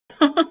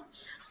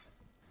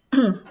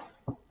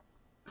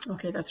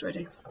Okay, that's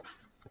ready.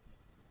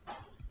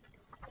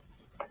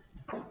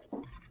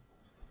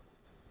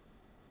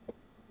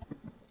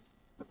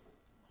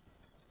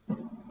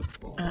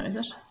 Is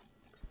it?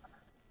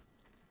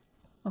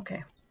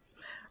 Okay.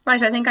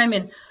 Right, I think I'm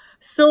in.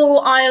 So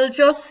I'll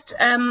just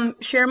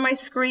share my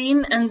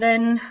screen and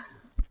then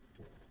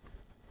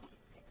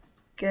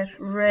get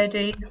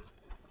ready.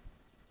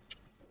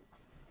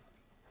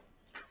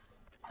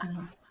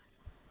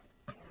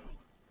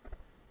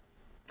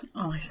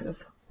 Oh, I should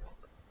have.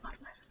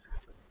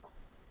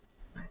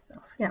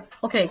 Yeah,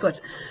 okay,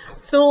 good.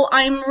 So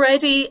I'm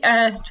ready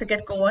to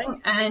get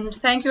going, and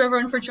thank you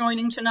everyone for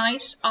joining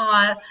tonight.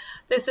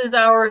 This is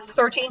our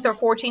 13th or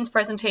 14th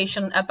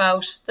presentation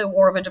about the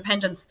War of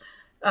Independence,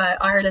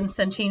 Ireland's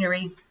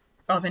centenary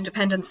of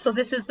independence. So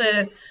this is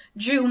the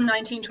June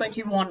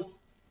 1921.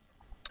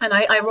 And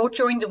I wrote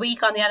during the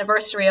week on the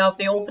anniversary of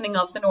the opening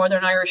of the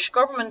Northern Irish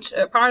Government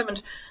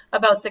Parliament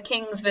about the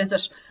King's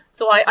visit.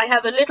 So I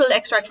have a little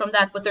extract from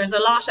that, but there's a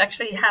lot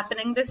actually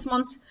happening this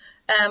month.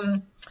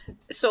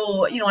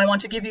 So, you know, I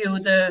want to give you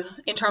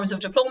in terms of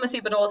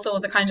diplomacy, but also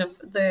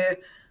the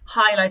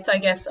highlights, I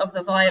guess, of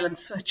the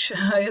violence, which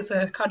is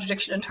a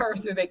contradiction in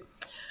terms maybe.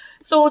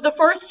 So the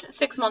first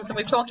 6 months, and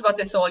we've talked about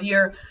this all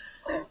year,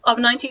 of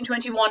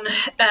 1921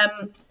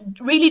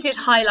 really did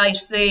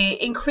highlight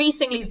the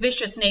increasingly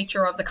vicious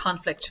nature of the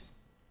conflict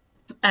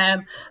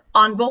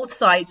on both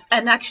sides,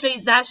 and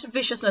actually that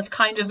viciousness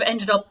kind of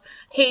ended up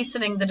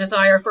hastening the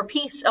desire for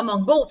peace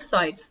among both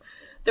sides.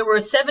 There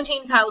were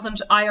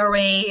 17,000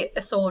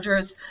 IRA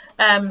soldiers,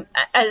 and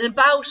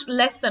about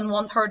less than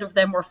 1/3 of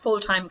them were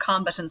full-time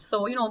combatants,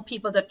 so, you know,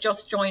 people that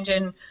just joined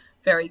in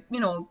very, you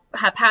know,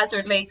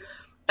 haphazardly.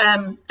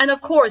 And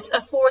of course,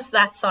 a force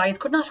that size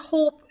could not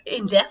hope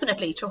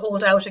indefinitely to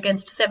hold out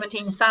against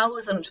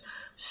 17,000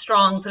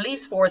 strong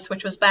police force,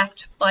 which was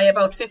backed by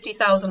about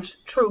 50,000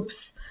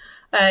 troops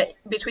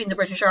between the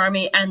British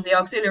Army and the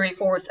auxiliary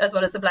force, as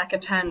well as the Black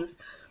and Tans.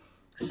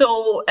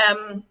 So,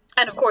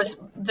 and of course,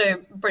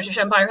 the British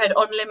Empire had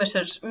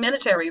unlimited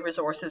military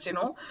resources, you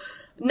know.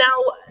 Now,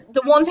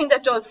 the one thing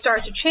that does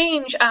start to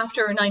change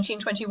after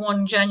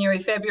 1921, January,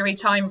 February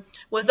time,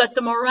 was that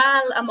the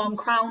morale among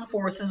Crown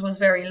forces was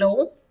very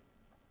low,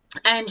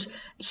 and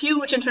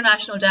huge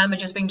international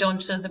damage is being done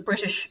to the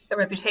British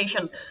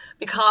reputation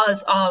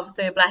because of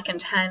the Black and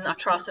Tan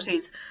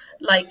atrocities,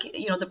 like,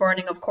 you know, the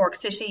burning of Cork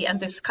City and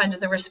this kind of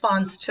the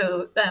response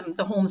to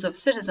the homes of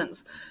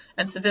citizens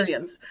and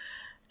civilians.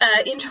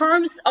 In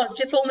terms of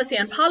diplomacy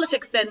and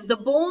politics, then, the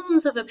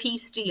bones of a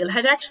peace deal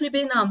had actually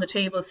been on the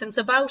table since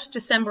about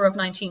December of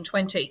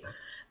 1920.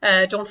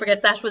 Don't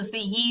forget that was the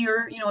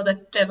year, you know,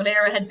 that De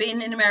Valera had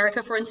been in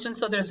America, for instance,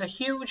 so there's a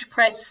huge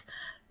press,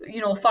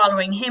 you know,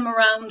 following him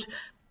around.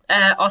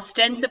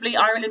 Ostensibly,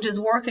 Ireland is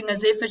working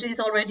as if it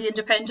is already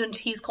independent.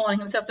 He's calling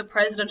himself the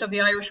President of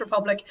the Irish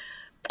Republic.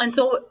 And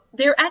so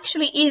there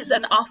actually is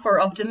an offer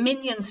of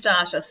dominion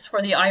status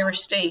for the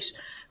Irish state,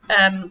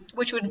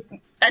 which would,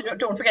 and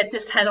don't forget,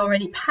 this had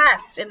already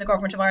passed in the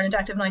Government of Ireland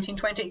Act of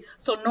 1920.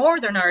 So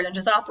Northern Ireland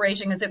is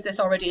operating as if this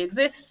already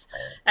exists.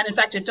 And in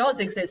fact, it does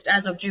exist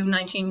as of June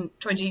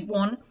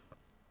 1921.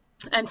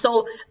 And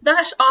so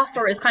that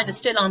offer is kind of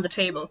still on the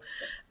table.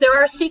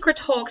 There are secret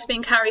talks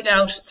being carried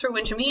out through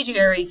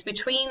intermediaries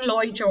between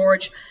Lloyd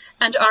George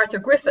and Arthur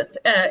Griffith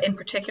in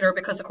particular,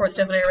 because of course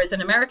De Valera is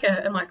in America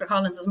and Michael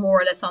Collins is more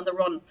or less on the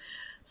run.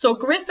 So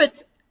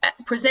Griffith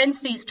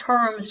presents these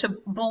terms to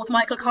both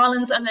Michael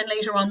Collins and then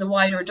later on the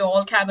wider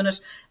Dáil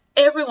cabinet,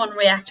 everyone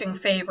reacting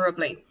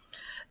favourably.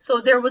 So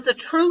there was a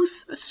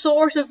truce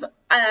sort of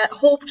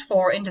hoped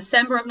for in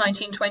December of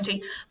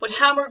 1920, but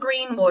Hammer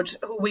Greenwood,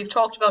 who we've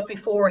talked about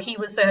before, he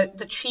was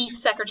the chief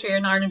secretary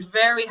in Ireland,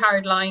 very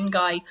hard-line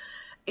guy.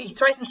 He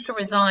threatened to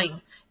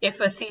resign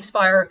if a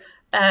ceasefire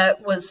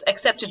was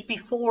accepted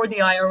before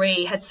the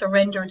IRA had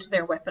surrendered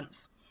their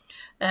weapons.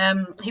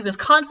 He was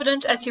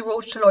confident, as he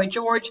wrote to Lloyd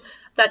George,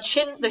 that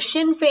the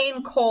Sinn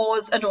Féin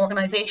cause and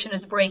organisation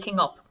is breaking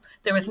up.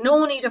 There is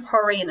no need of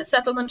hurry in a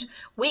settlement.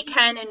 We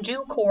can, in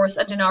due course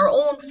and in our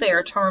own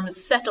fair terms,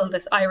 settle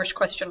this Irish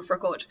question for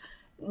good.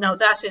 Now,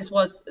 that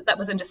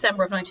was in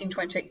December of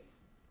 1920.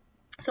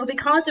 So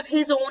because of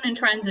his own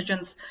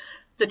intransigence,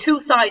 the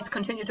two sides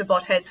continued to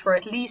butt heads for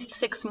at least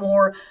 6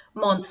 more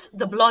months,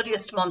 the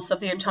bloodiest months of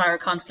the entire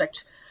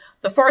conflict.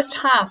 The first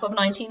half of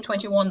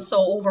 1921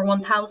 saw over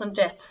 1,000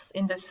 deaths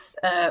in this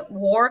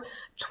war,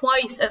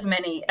 twice as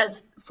many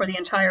as for the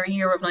entire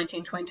year of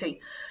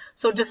 1920.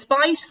 So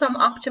despite some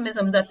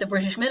optimism that the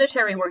British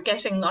military were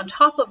getting on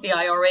top of the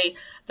IRA,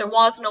 there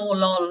was no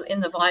lull in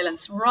the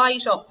violence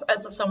right up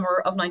as the summer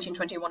of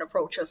 1921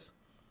 approaches.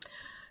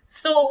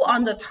 So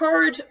and there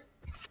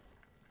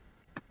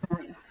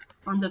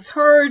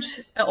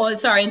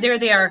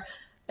they are.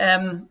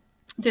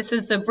 This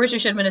is the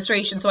British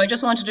administration. So I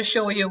just wanted to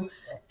show you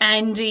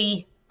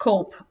Andy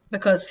Cope,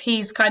 because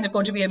he's kind of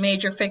going to be a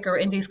major figure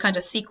in these kind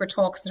of secret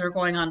talks that are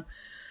going on.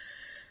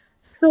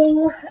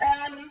 So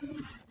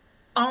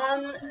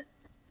on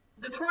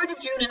The 3rd of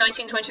June in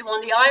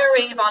 1921, the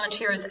IRA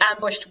volunteers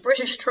ambushed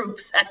British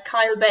troops at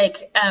Kylebeck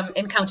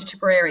in County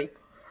Tipperary.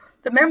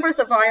 The members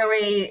of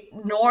IRA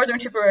Northern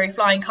Tipperary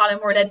Flying Column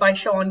were led by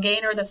Sean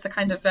Gaynor. That's the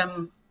kind of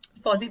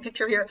fuzzy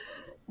picture here.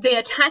 They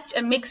attacked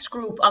a mixed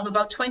group of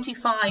about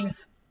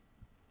 25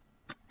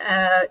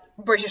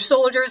 British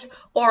soldiers,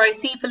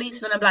 RIC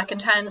policemen and black and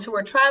tans who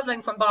were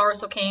travelling from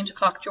Boris O'Kane to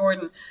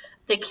Cloughjordan.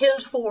 They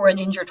killed 4 and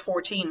injured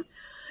 14.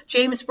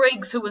 James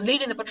Briggs, who was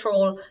leading the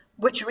patrol,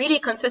 which really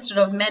consisted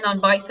of men on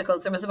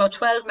bicycles, there was about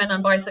 12 men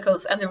on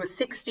bicycles and there were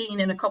 16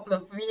 in a couple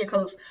of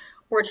vehicles,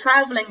 were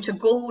travelling to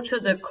go to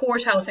the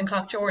courthouse in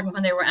Cloughjordan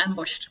when they were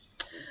ambushed.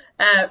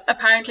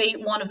 Apparently,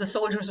 one of the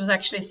soldiers was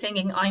actually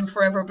singing "I'm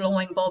Forever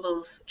Blowing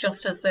Bubbles"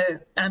 just as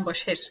the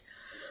ambush hit.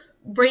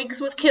 Briggs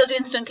was killed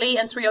instantly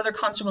and 3 other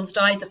constables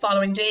died the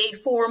following day.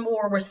 4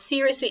 more were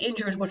seriously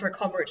injured but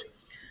recovered.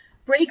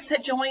 Briggs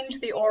had joined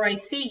the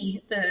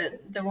RIC,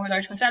 the Royal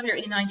Irish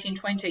Constabulary, in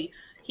 1920.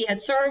 He had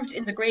served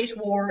in the Great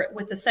War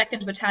with the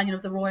 2nd Battalion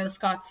of the Royal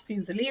Scots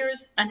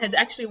Fusiliers and had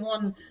actually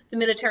won the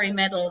Military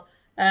Medal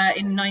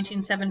in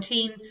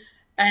 1917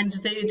 and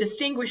the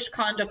Distinguished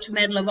Conduct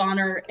Medal of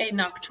Honour in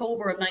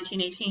October of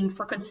 1918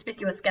 for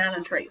conspicuous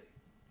gallantry.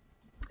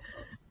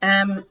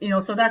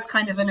 So that's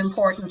kind of an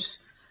important,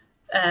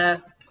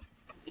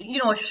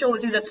 it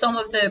shows you that some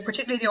of the,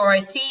 particularly the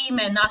RIC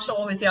men, not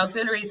always the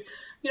auxiliaries,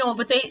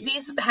 but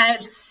these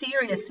had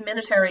serious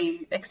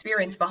military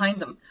experience behind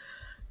them.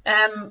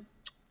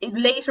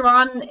 Later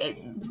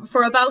on,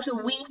 for about a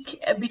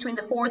week, between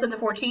the 4th and the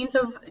 14th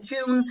of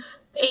June,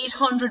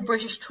 800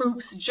 British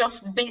troops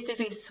just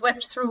basically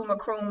swept through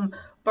Macroom,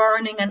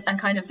 burning and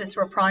kind of this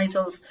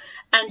reprisals.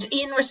 And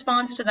in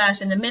response to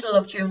that, in the middle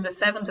of June, the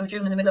 7th of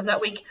June, in the middle of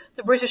that week,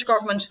 the British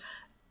government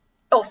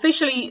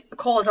officially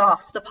called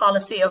off the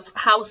policy of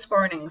house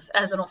burnings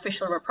as an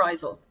official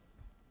reprisal.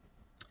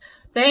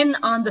 Then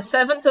on the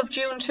 7th of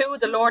June too,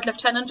 the Lord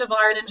Lieutenant of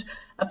Ireland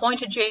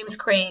appointed James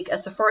Craig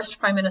as the first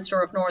Prime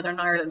Minister of Northern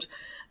Ireland.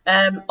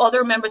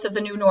 Other members of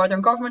the new Northern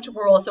government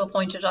were also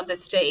appointed on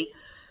this day.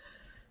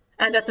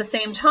 And at the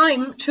same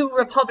time, 2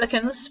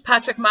 Republicans,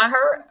 Patrick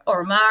Maher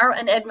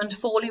and Edmund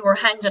Foley, were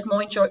hanged at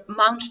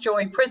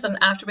Mountjoy Prison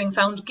after being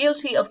found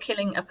guilty of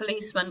killing a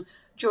policeman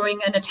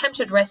during an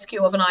attempted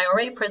rescue of an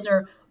IRA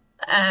prisoner,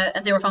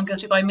 and they were found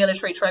guilty by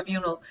military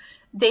tribunal.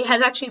 They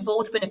had actually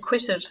both been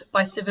acquitted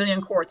by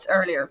civilian courts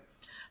earlier.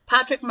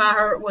 Patrick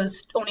Maher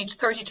was only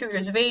 32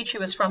 years of age. He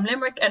was from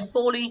Limerick, and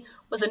Foley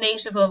was a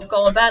native of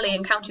Galbally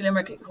in County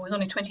Limerick, who was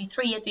only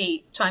 23 at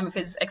the time of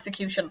his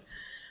execution.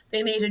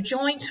 They made a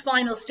joint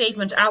final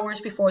statement hours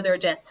before their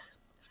deaths.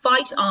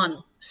 Fight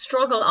on,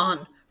 struggle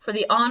on, for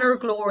the honour,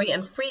 glory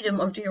and freedom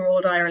of dear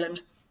old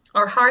Ireland.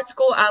 Our hearts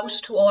go out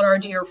to all our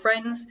dear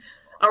friends.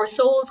 Our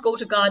souls go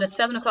to God at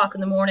 7 o'clock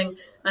in the morning,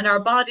 and our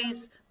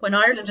bodies, when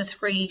Ireland is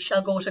free,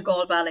 shall go to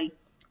Galbally.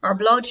 Our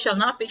blood shall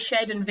not be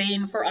shed in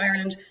vain for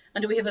Ireland,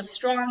 and we have a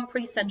strong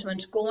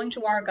presentiment going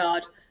to our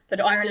God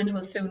that Ireland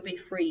will soon be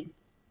free.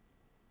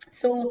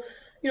 So,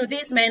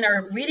 these men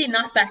are really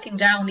not backing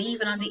down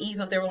even on the eve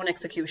of their own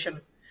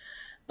execution.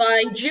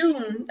 By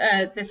June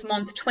this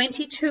month,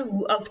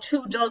 22 of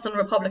 24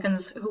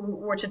 Republicans who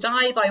were to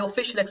die by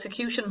official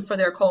execution for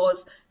their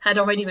cause had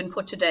already been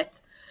put to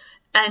death.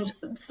 And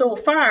so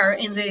far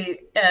in the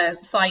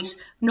fight,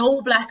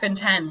 no black and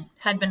tan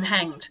had been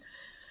hanged.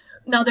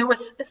 Now, there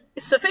was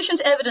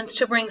sufficient evidence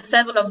to bring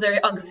several of their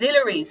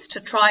auxiliaries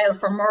to trial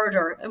for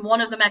murder, and one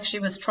of them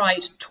actually was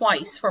tried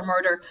twice for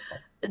murder.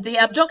 The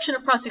abduction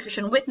of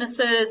prosecution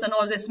witnesses and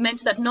all this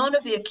meant that none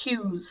of the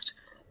accused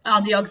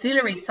on the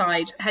auxiliary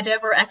side had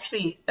ever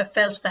actually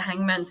felt the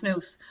hangman's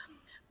noose.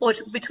 But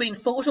between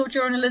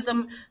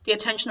photojournalism, the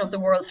attention of the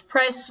world's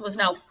press was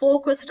now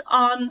focused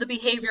on the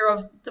behaviour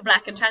of the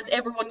black and tans.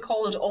 Everyone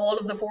called all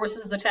of the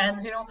forces the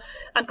tans,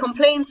 and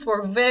complaints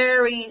were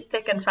very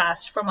thick and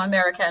fast from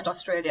America and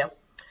Australia.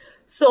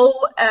 So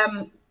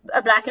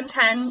a black and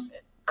tan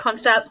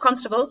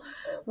constable,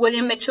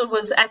 William Mitchell,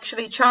 was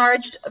actually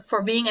charged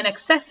for being an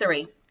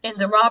accessory in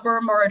the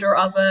robber murder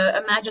of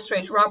a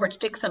magistrate, Robert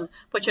Dixon,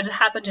 which had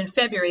happened in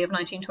February of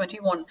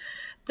 1921.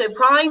 The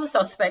prime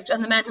suspect,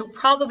 and the man who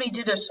probably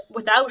did it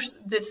without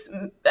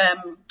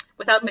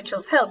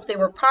Mitchell's help, they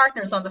were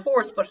partners on the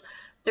force, but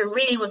there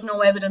really was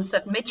no evidence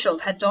that Mitchell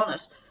had done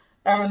it.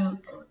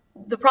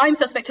 The prime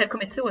suspect had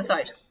committed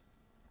suicide.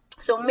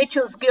 So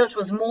Mitchell's guilt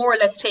was more or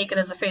less taken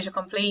as a fait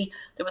accompli.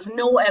 There was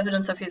no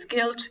evidence of his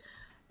guilt.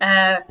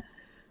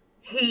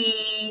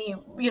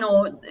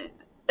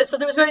 So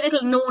there was very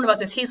little known about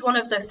this. He's one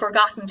of the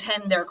forgotten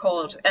 10, they're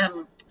called.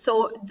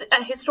 So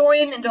a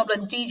historian in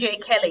Dublin, D.J.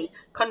 Kelly,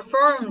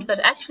 confirmed that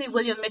actually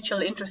William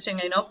Mitchell,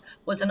 interestingly enough,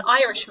 was an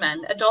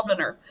Irishman, a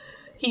Dubliner.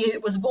 He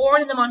was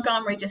born in the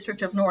Montgomery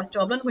district of North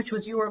Dublin, which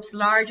was Europe's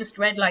largest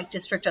red light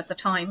district at the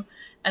time,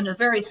 and a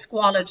very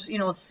squalid,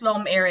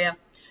 slum area.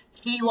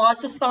 He was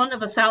the son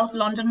of a South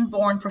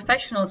London-born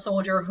professional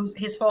soldier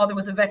his father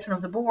was a veteran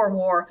of the Boer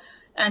War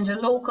and a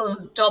local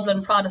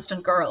Dublin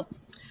Protestant girl.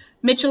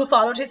 Mitchell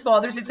followed his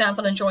father's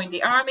example and joined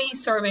the army,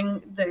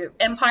 serving the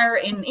Empire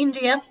in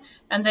India,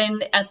 and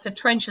then at the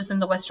trenches in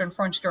the Western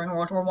Front during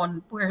World War I,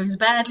 where he was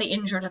badly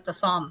injured at the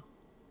Somme.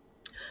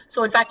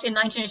 So in fact, in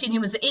 1918, he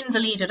was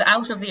invalided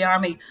out of the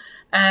army,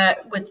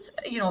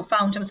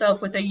 found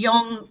himself with a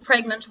young,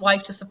 pregnant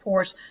wife to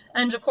support,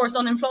 and of course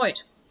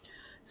unemployed.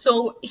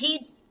 So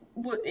he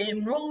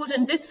enrolled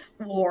in this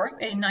war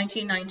in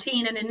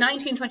 1919, and in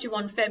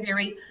 1921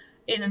 February,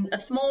 in a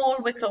small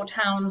Wicklow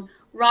town,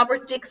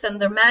 Robert Dixon,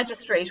 the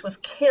magistrate, was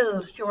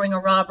killed during a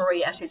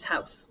robbery at his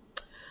house.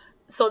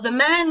 So the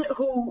man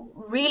who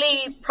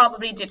really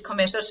probably did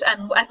commit it,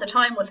 and at the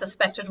time was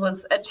suspected,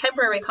 was a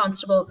temporary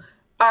constable,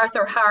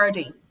 Arthur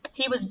Hardy.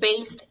 He was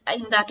based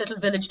in that little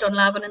village,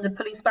 Dunlavin, in the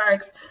police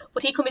barracks,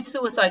 but he committed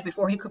suicide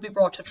before he could be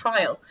brought to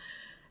trial.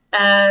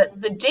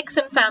 The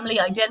Dixon family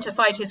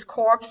identified his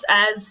corpse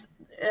as,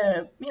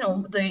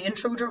 the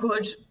intruder who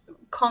had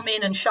come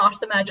in and shot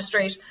the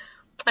magistrate.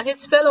 And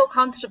his fellow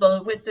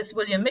constable with this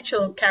William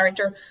Mitchell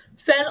character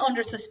fell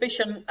under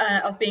suspicion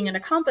of being an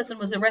accomplice and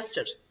was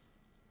arrested.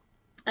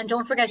 And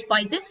don't forget,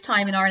 by this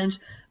time in Ireland,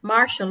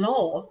 martial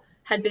law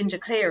had been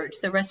declared,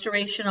 the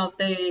Restoration of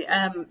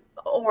the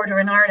Order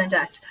in Ireland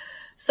Act.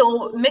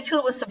 So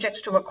Mitchell was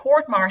subject to a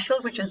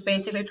court-martial, which is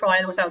basically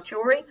trial without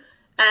jury.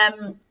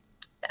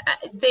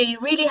 They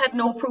really had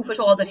no proof at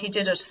all that he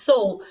did it.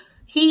 So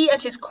he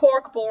and his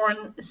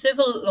Cork-born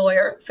civil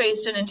lawyer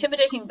faced an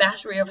intimidating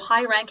battery of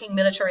high-ranking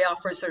military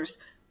officers,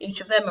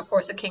 each of them, of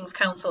course, the King's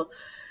Council.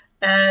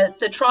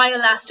 The trial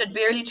lasted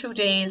barely 2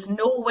 days.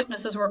 No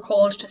witnesses were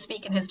called to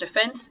speak in his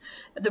defence.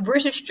 The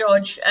British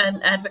judge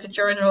and Advocate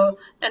General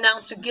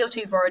announced a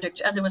guilty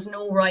verdict, and there was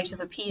no right of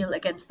appeal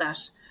against that.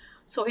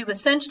 So he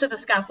was sent to the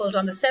scaffold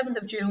on the 7th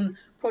of June,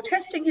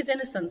 protesting his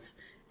innocence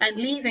and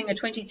leaving a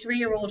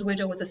 23-year-old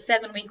widow with a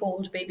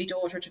 7-week-old baby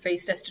daughter to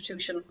face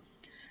destitution.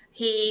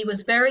 He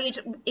was buried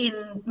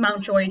in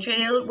Mountjoy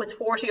jail with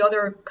 40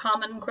 other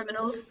common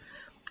criminals,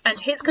 and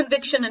his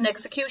conviction and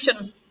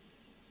execution,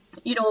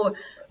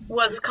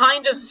 was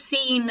kind of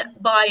seen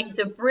by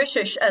the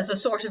British as a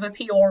sort of a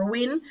PR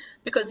win,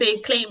 because they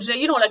claimed,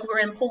 we're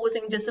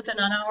imposing discipline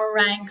on our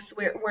ranks,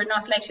 we're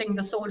not letting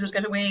the soldiers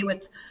get away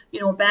with,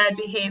 bad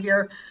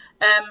behaviour.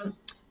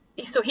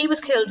 So he was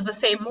killed the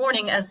same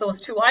morning as those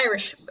two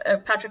Irish,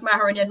 Patrick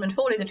Maher and Edmund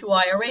Foley, the two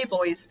IRA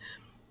boys.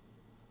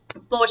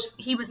 But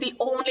he was the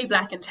only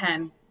black and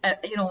tan,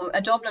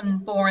 a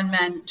Dublin-born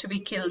man to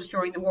be killed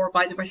during the war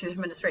by the British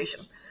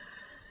administration.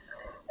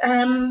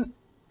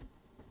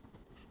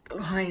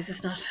 Why is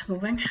this not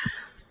moving?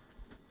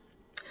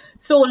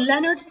 So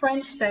Leonard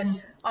French then,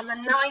 on the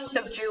 9th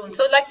of June.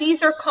 So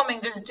these are coming,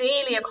 there's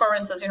daily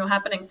occurrences,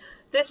 happening.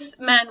 This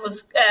man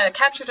was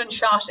captured and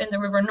shot in the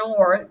River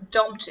Nore,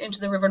 dumped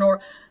into the River Nore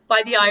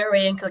by the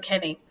IRA in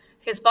Kilkenny.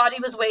 His body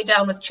was weighed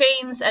down with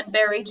chains and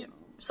buried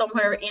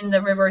somewhere in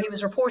the river. He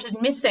was reported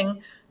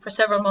missing for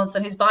several months,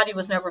 and his body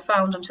was never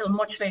found until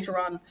much later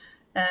on.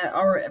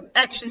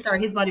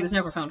 His body was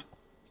never found.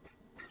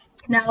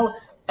 Now,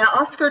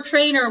 Oscar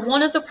Traynor,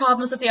 one of the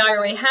problems that the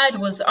IRA had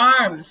was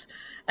arms.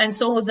 And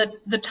so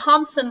the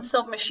Thompson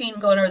submachine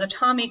gun, or the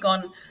Tommy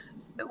gun,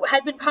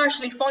 had been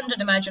partially funded,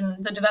 imagine,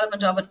 the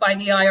development of it, by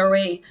the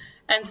IRA.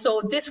 And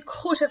so this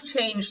could have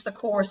changed the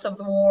course of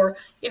the war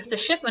if the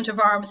shipment of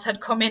arms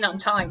had come in on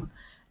time.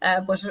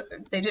 But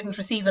they didn't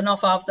receive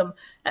enough of them.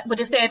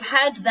 But if they had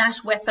had that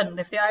weapon,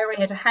 if the IRA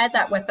had had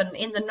that weapon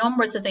in the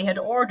numbers that they had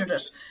ordered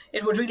it,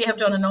 it would really have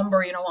done a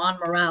number, on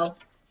morale.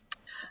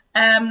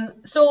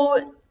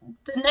 So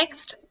the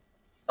next,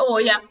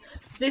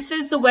 this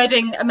is the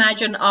wedding,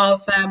 imagine,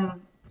 of,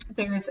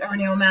 there's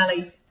Ernie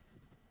O'Malley.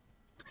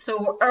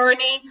 So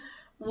Ernie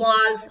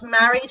was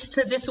married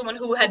to this woman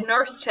who had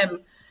nursed him.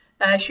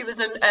 She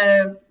was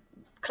a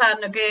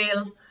Clan na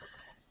Gael,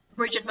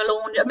 Bridget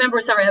Malone, a member,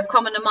 of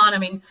Common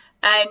Naman,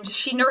 and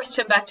she nursed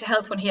him back to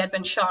health when he had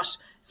been shot.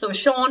 So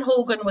Sean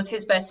Hogan was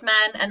his best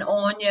man, and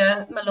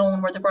Anya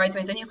Malone were the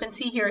bridesmaids. And you can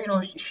see here,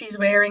 she's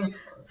wearing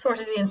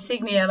sort of the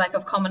insignia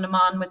of Common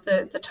Naman with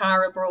the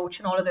Tara brooch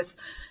and all of this.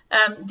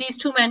 These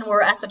two men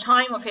were, at the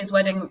time of his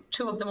wedding,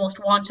 two of the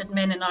most wanted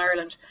men in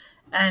Ireland.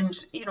 And,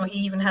 he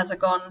even has a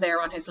gun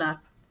there on his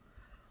lap.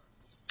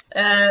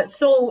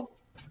 So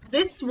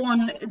this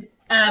one,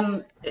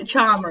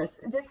 Chalmers,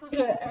 this was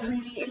a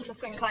really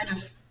interesting kind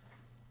of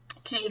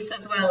case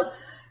as well.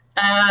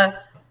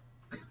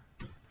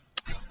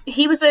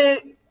 He was a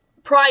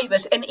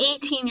private, an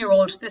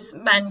 18-year-old, this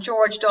man,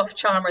 George Duff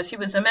Chalmers. He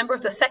was a member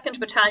of the 2nd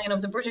Battalion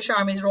of the British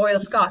Army's Royal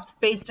Scots,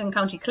 based in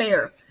County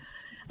Clare.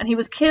 And he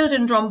was killed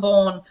in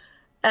Drumboane.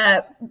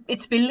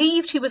 It's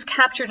believed he was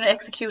captured and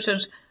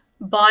executed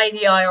by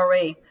the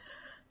IRA.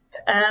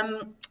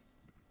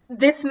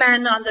 This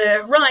man on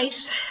the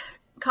right,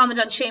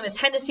 Commandant Seamus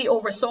Hennessy,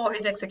 oversaw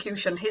his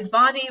execution. His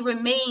body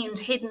remained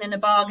hidden in a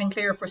bog in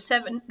Clare for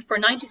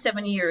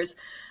 97 years,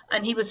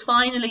 and he was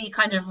finally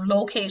kind of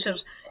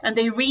located, and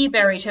they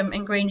reburied him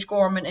in Grange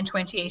Gorman in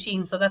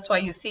 2018. So that's why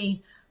you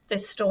see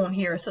this stone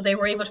here. So they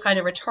were able to kind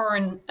of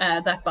return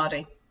that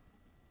body.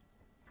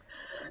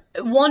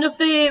 One of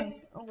the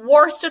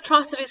worst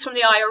atrocities from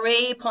the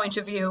IRA point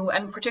of view,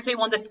 and particularly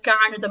one that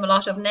garnered them a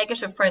lot of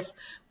negative press,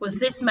 was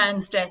this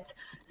man's death,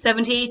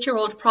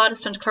 78-year-old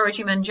Protestant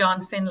clergyman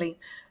John Finlay.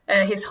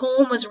 His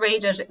home was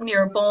raided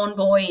near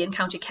Boy in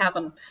County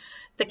Cavan.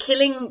 The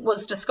killing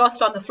was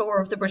discussed on the floor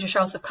of the British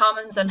House of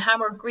Commons, and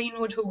Hammer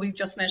Greenwood, who we've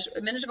just met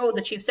a minute ago,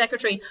 the Chief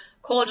Secretary,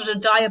 called it a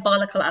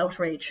diabolical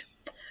outrage.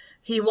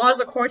 He was,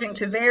 according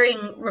to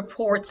varying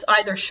reports,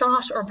 either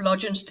shot or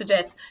bludgeoned to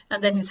death,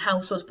 and then his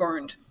house was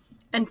burned.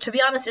 And to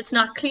be honest, it's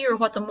not clear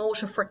what the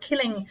motive for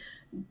killing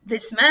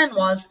this man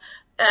was.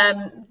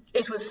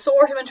 It was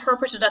sort of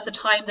interpreted at the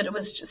time that it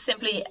was just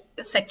simply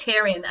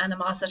sectarian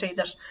animosity.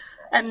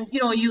 And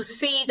you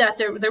see that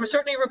there were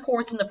certainly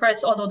reports in the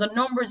press, although the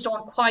numbers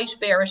don't quite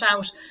bear it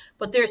out,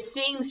 but there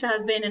seems to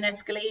have been an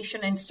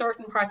escalation in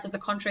certain parts of the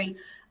country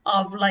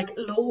of like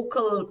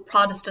local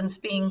Protestants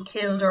being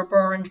killed or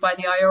burned by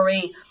the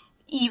IRA,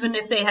 even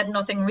if they had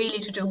nothing really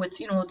to do with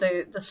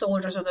the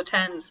soldiers or the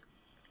tans.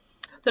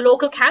 The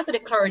local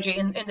Catholic clergy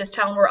in this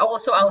town were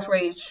also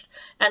outraged,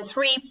 and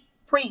 3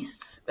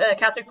 priests,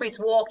 Catholic priests,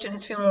 walked in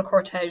his funeral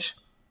cortege.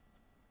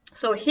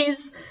 So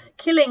his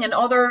killing and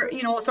other,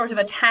 sort of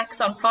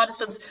attacks on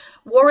Protestants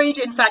worried,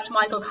 in fact,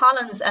 Michael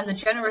Collins and the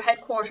general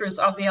headquarters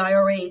of the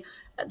IRA,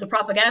 the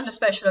propaganda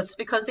specialists,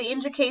 because they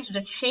indicated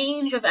a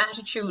change of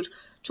attitude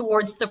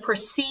towards the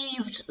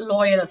perceived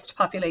loyalist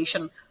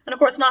population. And of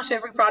course, not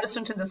every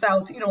Protestant in the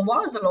South,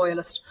 was a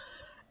loyalist.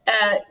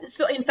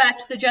 So in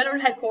fact, the general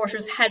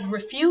headquarters had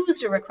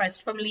refused a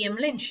request from Liam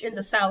Lynch in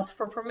the South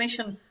for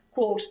permission,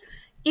 quote,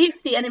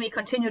 if the enemy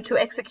continued to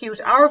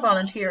execute our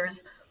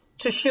volunteers,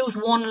 to shoot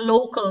one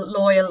local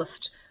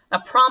loyalist. A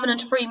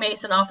prominent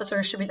Freemason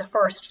officer should be the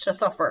first to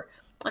suffer.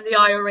 And the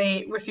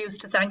IRA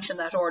refused to sanction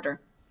that order.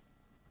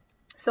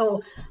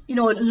 So,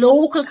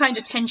 local kind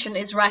of tension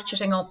is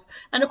ratcheting up.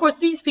 And of course,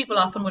 these people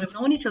often would have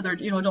known each other,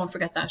 don't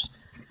forget that.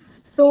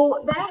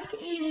 So back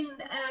in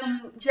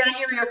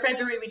January or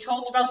February, we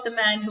talked about the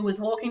man who was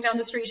walking down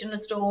the street in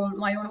Listowel,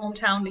 my own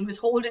hometown. He was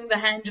holding the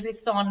hand of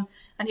his son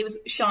and he was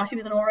shot. He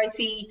was an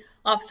RIC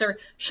officer,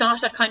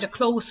 shot at kind of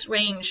close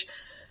range.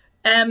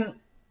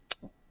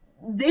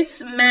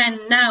 This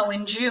man now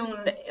in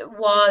June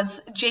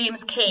was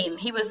James Kane.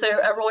 He was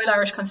a Royal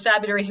Irish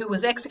Constabulary who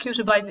was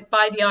executed by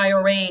the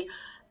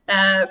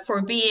IRA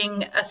for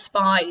being a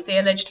spy. They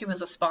alleged he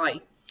was a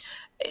spy.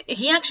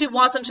 He actually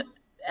wasn't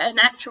an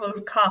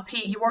actual cop.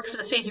 He worked for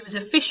the state. He was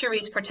a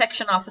fisheries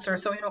protection officer,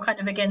 so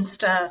kind of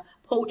against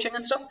poaching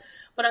and stuff.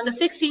 But on the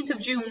 16th of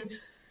June,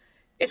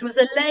 it was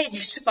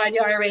alleged by the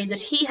IRA that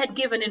he had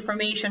given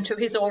information to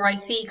his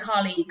RIC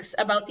colleagues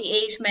about the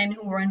 8 men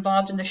who were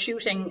involved in the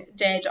shooting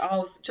dead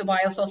of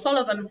Tobias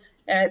O'Sullivan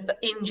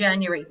in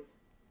January.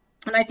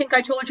 And I think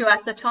I told you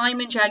at the time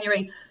in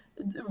January,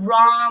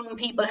 wrong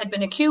people had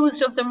been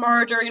accused of the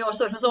murder,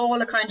 so it was all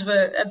a kind of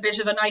a bit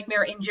of a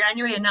nightmare in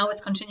January, and now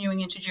it's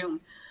continuing into June.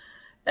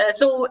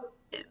 So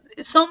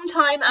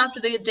sometime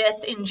after the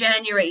death in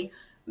January,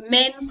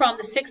 men from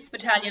the 6th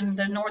Battalion,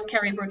 the North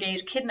Kerry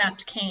Brigade,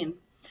 kidnapped Kane.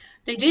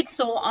 They did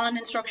so on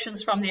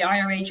instructions from the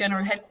IRA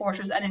General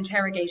Headquarters and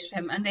interrogated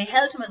him, and they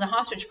held him as a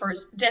hostage for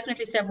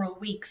definitely several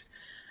weeks.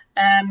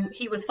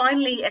 He was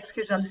finally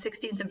executed on the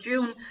 16th of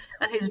June,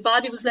 and his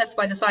body was left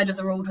by the side of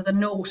the road with a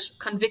note,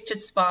 convicted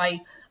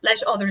spy,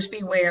 let others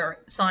beware,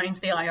 signed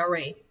the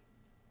IRA.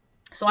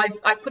 So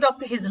I've put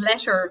up his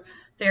letter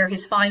there,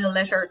 his final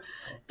letter.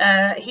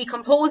 He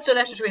composed a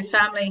letter to his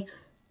family,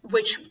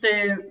 which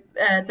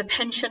the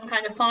pension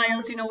kind of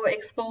files,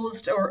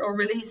 exposed or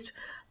released.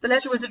 The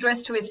letter was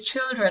addressed to his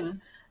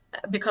children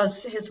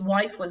because his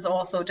wife was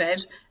also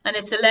dead. And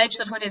it's alleged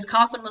that when his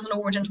coffin was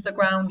lowered into the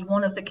ground,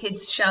 one of the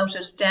kids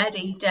shouted,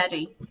 "Daddy,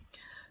 Daddy."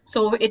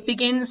 So it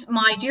begins,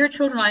 "My dear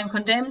children, I am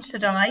condemned to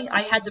die.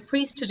 I had the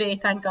priest today,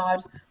 thank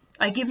God.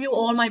 I give you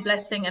all my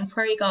blessing and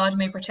pray God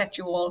may protect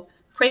you all.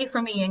 Pray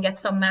for me and get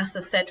some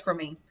masses said for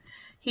me."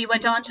 He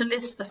went on to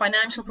list the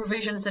financial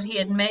provisions that he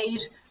had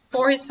made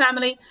for his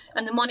family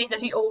and the money that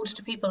he owed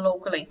to people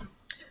locally.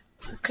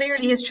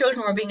 Clearly his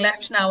children were being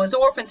left now as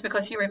orphans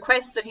because he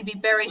requests that he be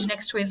buried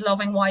next to his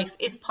loving wife,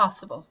 if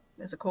possible,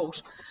 is a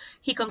quote.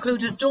 He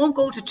concluded, "Don't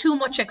go to too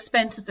much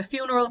expense at the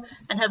funeral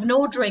and have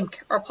no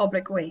drink or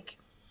public wake.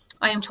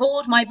 I am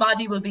told my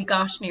body will be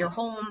got near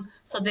home,"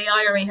 so the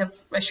IRA have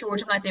assured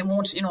him that they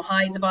won't,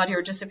 hide the body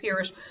or disappear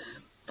it.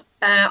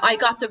 "I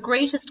got the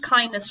greatest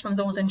kindness from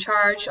those in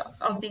charge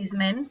of these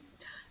men.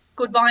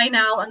 Goodbye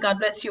now, and God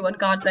bless you, and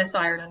God bless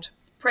Ireland.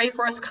 Pray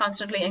for us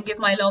constantly, and give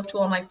my love to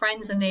all my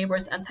friends and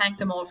neighbours, and thank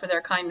them all for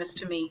their kindness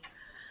to me."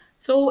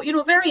 So,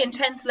 very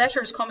intense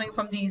letters coming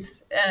from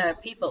these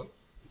people.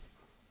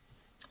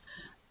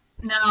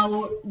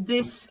 Now,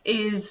 this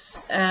is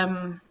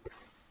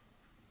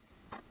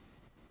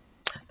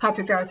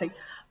Patrick Darcy.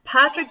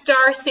 Patrick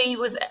Darcy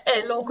was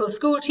a local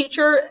school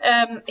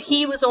teacher.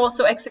 He was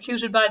also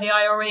executed by the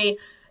IRA.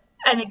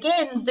 And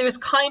again, there's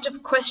kind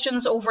of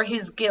questions over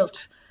his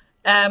guilt.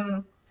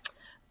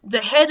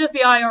 the head of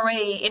the IRA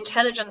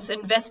intelligence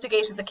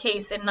investigated the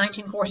case in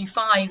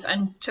 1945,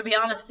 and to be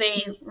honest,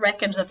 they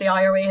reckoned that the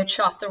IRA had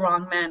shot the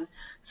wrong man.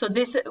 So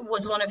this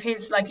was one of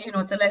his, like, you know,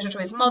 it's a letter to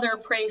his mother,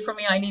 pray for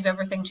me, I leave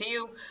everything to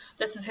you.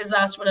 This is his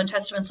last will and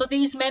testament. So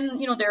these men,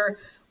 you know, their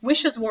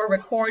wishes were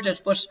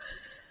recorded, but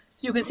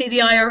you can see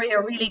the IRA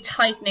are really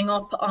tightening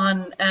up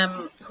on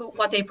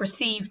what they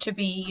perceive to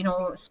be, you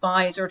know,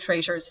 spies or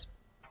traitors.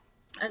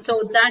 And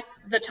so that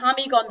the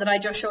Tommy gun that I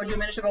just showed you a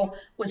minute ago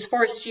was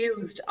first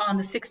used on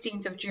the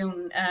 16th of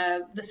June,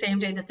 the same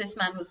day that this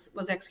man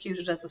was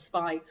executed as a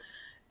spy.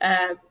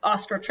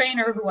 Oscar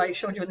Traynor, who I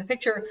showed you in the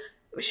picture,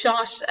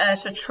 shot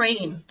at a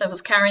train that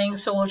was carrying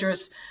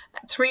soldiers.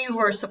 3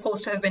 were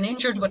supposed to have been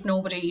injured, but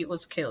nobody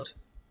was killed.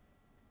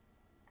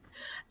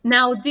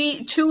 Now,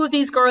 the 2 of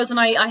these girls, and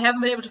I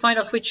haven't been able to find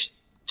out which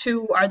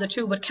 2 are the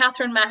 2, but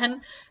Catherine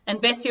Mahon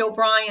and Bessie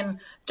O'Brien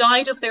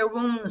died of their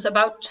wounds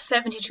about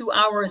 72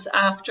 hours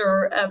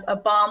after a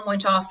bomb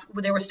went off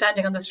when they were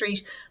standing on the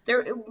street.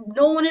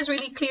 No one is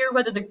really clear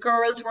whether the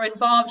girls were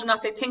involved or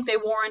not. They think they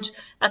weren't.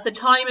 At the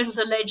time, it was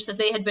alleged that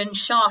they had been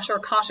shot or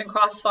caught in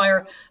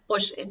crossfire,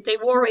 but they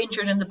were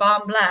injured in the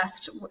bomb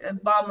blast. A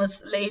bomb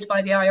was laid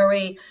by the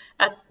IRA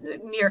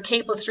near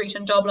Capel Street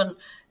in Dublin.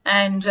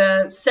 And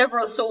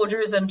several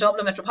soldiers and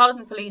Dublin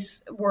Metropolitan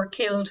Police were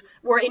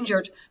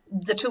injured.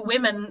 The 2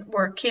 women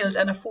were killed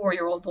and a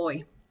 4-year-old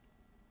boy.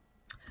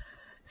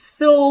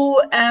 So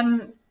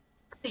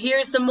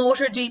here's the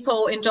motor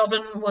depot in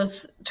Dublin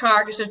was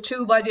targeted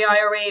too by the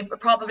IRA,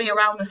 probably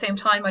around the same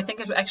time. I think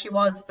it actually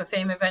was the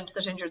same event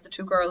that injured the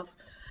 2 girls.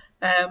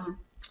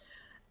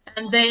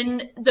 And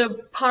then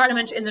the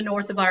Parliament in the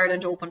north of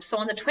Ireland opened. So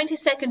on the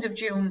 22nd of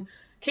June,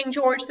 King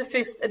George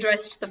V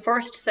addressed the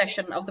first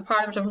session of the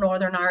Parliament of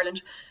Northern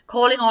Ireland,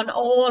 calling on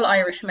all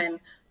Irishmen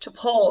to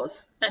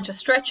pause and to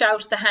stretch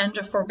out the hand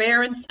of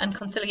forbearance and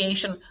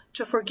conciliation,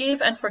 to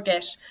forgive and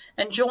forget,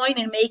 and join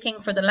in making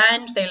for the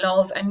land they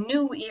love a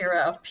new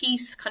era of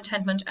peace,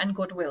 contentment and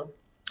goodwill.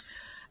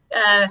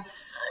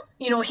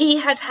 You know, he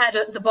had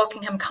the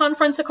Buckingham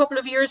Conference a couple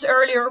of years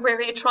earlier where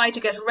he tried to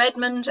get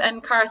Redmond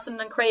and Carson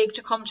and Craig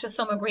to come to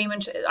some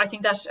agreement. I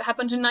think that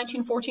happened in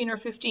 1914 or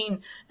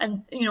 15,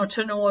 and, you know,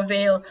 to no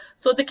avail.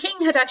 So the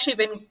king had actually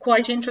been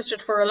quite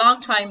interested for a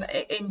long time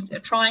in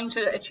trying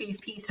to achieve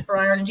peace for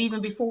Ireland,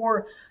 even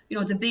before, you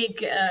know,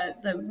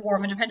 the War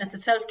of Independence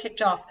itself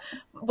kicked off,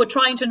 but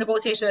trying to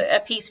negotiate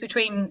a peace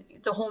between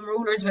the Home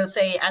Rulers, we'll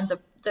say, and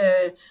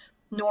the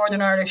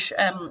Northern Irish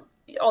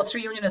Ulster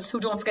Unionists, who,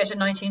 don't forget, in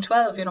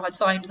 1912, you know, had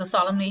signed the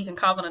Solemn League and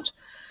Covenant.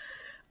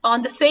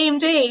 On the same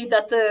day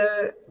that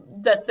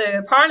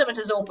the Parliament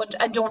is opened,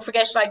 and don't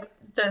forget, like,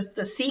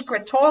 the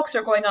secret talks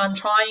are going on,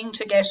 trying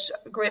to get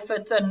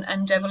Griffith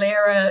and De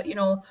Valera, you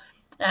know,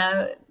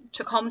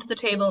 to come to the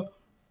table.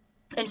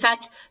 In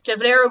fact, De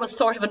Valera was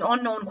sort of an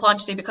unknown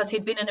quantity because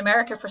he'd been in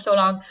America for so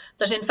long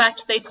that, in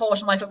fact, they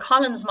thought Michael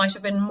Collins might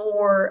have been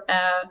more,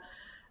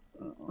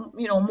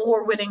 you know,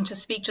 more willing to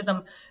speak to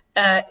them.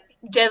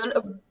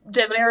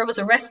 De Valera was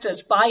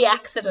arrested by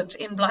accident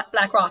in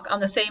Blackrock on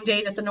the same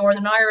day that the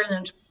Northern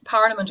Ireland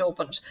Parliament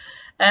opened.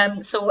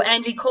 So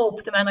Andy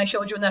Cope, the man I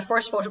showed you in that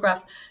first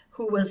photograph,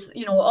 who was,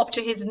 you know, up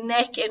to his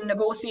neck in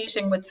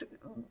negotiating with,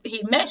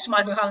 he met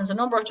Michael Collins a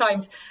number of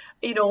times,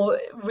 you know,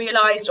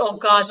 realised, oh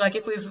God, like,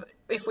 if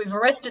we've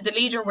arrested the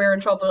leader, we're in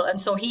trouble. And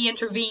so he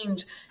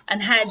intervened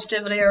and had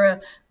De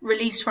Valera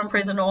released from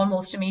prison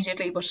almost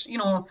immediately. But, you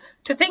know,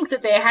 to think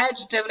that they had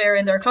De Valera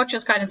in their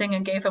clutches kind of thing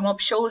and gave him up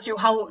shows you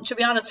how, to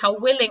be honest, how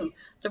willing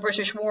the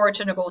British were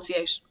to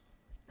negotiate.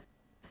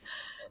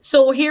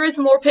 So here's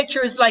more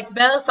pictures. Like,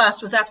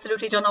 Belfast was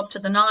absolutely done up to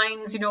the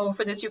nines. You know,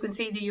 for this you can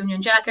see the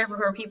Union Jack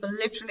everywhere, people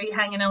literally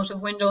hanging out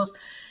of windows.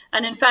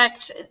 And in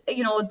fact,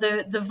 you know,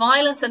 the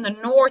violence in the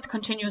north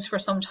continues for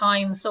some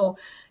time. So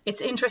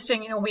it's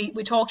interesting, you know,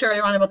 we talked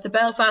earlier on about the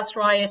Belfast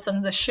riots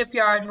and the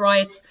shipyard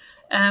riots.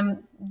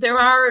 There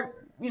are,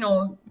 you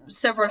know,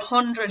 several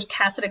hundred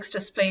Catholics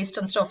displaced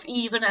and stuff,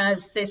 even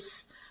as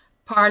this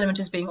Parliament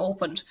is being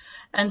opened.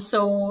 And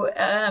so,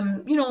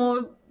 you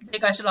know, they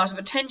got a lot of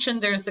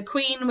attention. There's the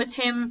Queen with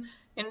him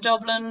in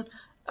Dublin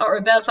or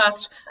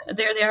Belfast.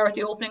 There they are at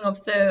the opening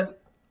of the,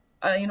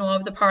 you know,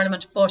 of the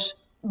Parliament.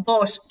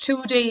 But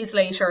 2 days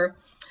later,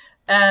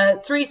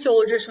 3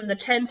 soldiers from the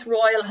 10th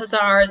Royal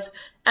Hussars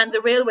and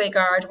the Railway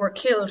Guard were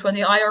killed when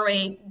the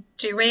IRA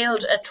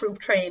derailed a troop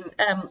train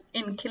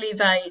in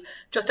Kilmeena,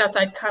 just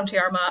outside County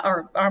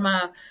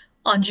Armagh,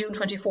 on June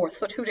 24th,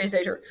 so 2 days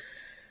later.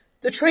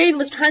 The train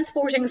was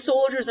transporting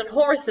soldiers and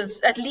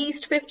horses, at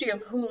least 50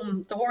 of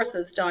whom the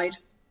horses died.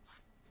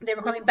 They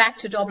were coming back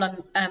to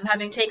Dublin,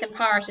 having taken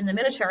part in the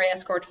military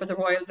escort for the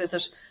royal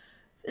visit.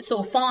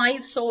 So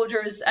 5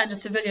 soldiers and a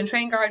civilian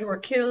train guard were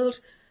killed.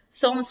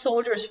 Some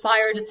soldiers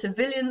fired at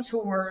civilians who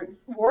were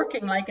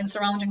working, like, in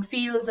surrounding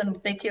fields, and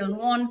they killed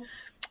 1.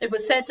 It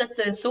was said that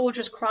the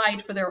soldiers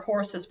cried for their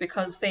horses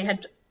because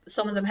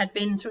some of them had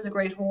been through the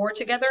Great War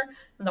together,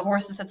 and the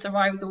horses had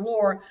survived the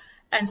war.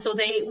 And so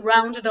they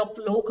rounded up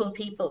local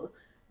people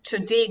to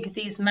dig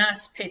these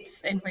mass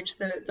pits in which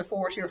the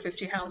 40 or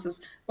 50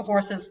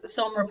 horses,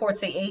 some reports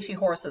say 80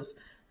 horses,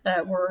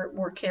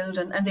 were killed,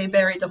 and they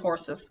buried the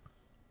horses.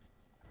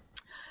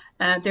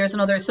 There's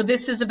another. So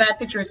this is a bad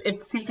picture.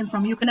 It's taken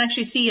from. You can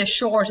actually see a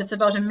short. It's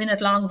about a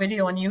minute-long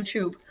video on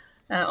YouTube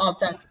of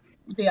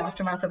the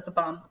aftermath of the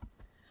bomb.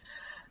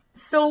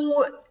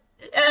 So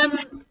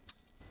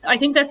I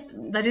think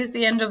that is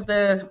the end of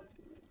the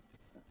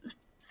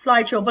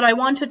slideshow. But I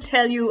want to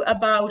tell you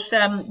about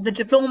the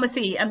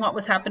diplomacy and what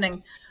was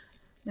happening.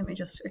 Let me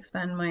just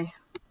expand my.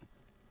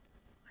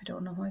 I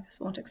don't know why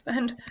this won't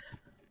expand.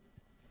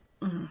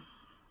 Okay,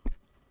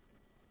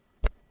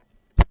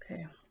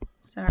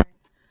 sorry.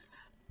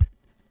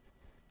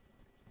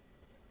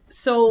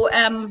 So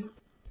I'm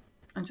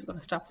just going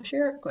to stop the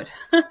share. Good.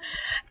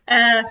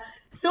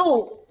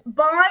 So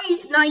by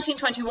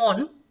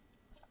 1921,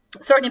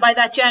 certainly by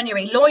that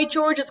January, Lloyd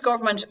George's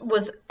government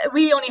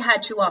really only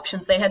had two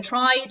options. They had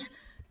tried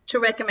to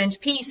recommend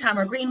peace.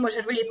 Hammer Greenwood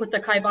had really put the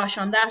kibosh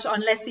on that,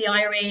 unless the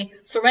IRA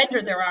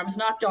surrendered their arms,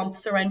 not dump,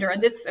 surrender.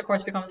 And this, of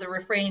course, becomes a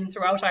refrain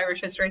throughout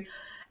Irish history.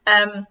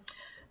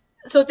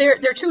 So their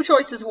two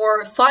choices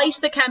were fight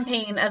the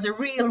campaign as a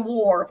real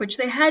war, which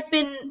they had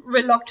been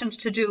reluctant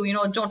to do. You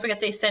know, don't forget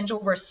they sent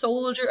over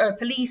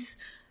police,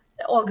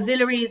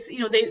 auxiliaries. You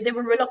know, they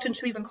were reluctant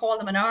to even call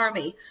them an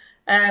army.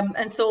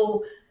 And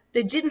so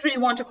they didn't really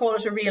want to call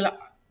it a real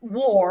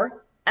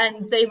war,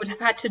 and they would have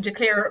had to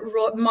declare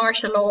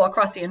martial law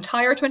across the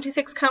entire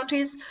 26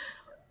 counties.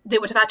 They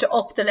would have had to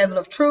up the level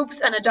of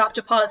troops and adopt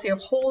a policy of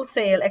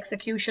wholesale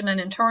execution and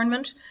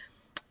internment.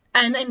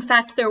 And in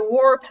fact, there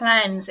were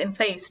plans in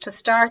place to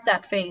start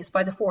that phase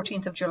by the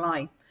 14th of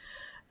July.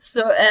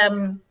 So,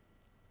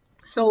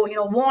 you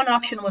know, one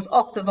option was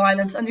up the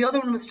violence, and the other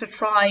one was to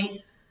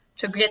try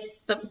to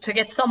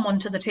get someone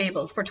to the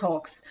table for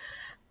talks.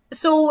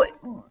 So,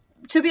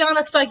 to be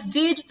honest, like,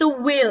 did the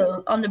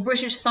will on the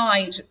British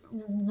side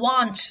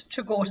want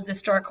to go to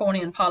this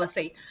draconian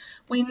policy?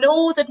 We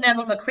know that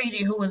Neville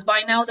Macready, who was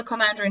by now the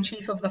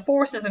commander-in-chief of the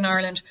forces in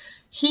Ireland,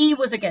 he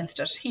was against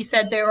it. He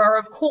said there are,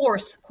 of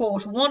course,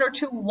 quote, one or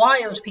two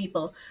wild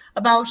people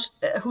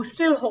who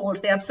still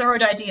hold the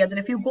absurd idea that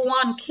if you go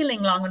on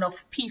killing long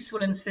enough, peace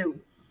will ensue.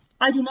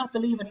 I do not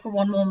believe it for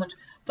one moment,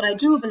 but I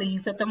do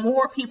believe that the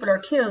more people are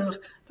killed,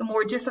 the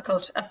more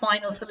difficult a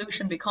final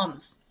solution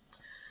becomes.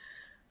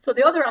 So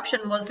the other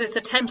option was this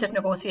attempt at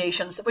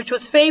negotiations, which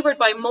was favoured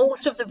by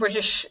most of the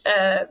British,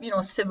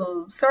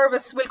 civil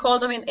service, we'll call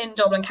them, in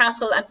Dublin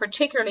Castle, and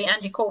particularly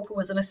Andy Cope, who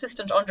was an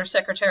assistant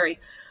under-secretary,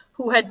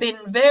 who had been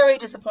very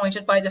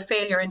disappointed by the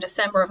failure in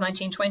December of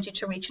 1920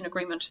 to reach an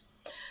agreement.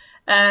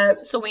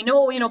 So we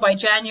know, by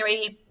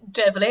January,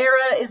 De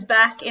Valera is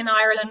back in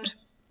Ireland.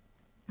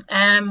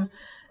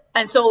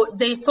 And so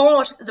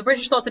the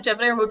British thought that De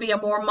Valera would be a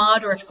more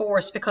moderate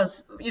force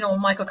because,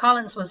 Michael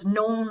Collins was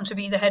known to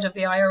be the head of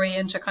the IRA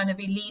and to kind of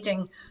be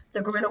leading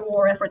the guerrilla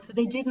war efforts. So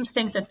they didn't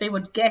think that they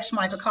would get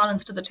Michael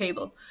Collins to the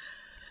table.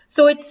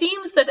 So it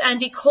seems that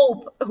Andy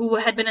Cope, who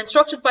had been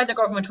instructed by the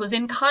government, was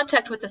in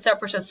contact with the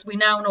separatists, we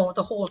now know,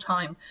 the whole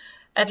time.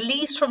 At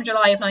least from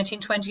July of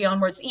 1920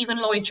 onwards, even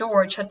Lloyd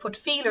George had put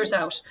feelers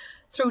out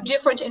through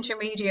different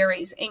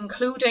intermediaries,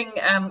 including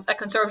a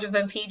Conservative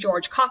MP,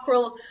 George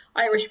Cockrell,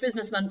 Irish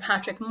businessman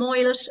Patrick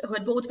Moylett, who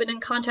had both been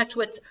in contact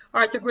with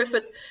Arthur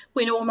Griffith.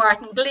 We know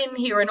Martin Glynn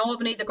here in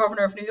Albany, the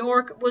governor of New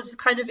York, was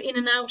kind of in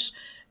and out.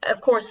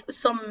 Of course,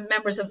 some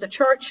members of the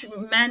church,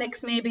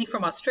 Mannix maybe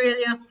from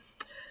Australia.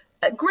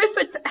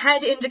 Griffith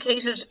had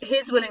indicated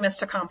his willingness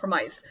to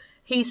compromise.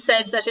 He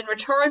said that in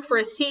return for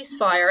a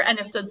ceasefire, and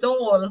if the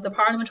Dáil, the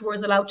parliament,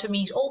 was allowed to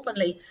meet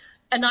openly,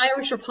 an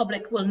Irish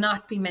Republic will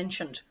not be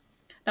mentioned.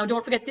 Now,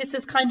 don't forget,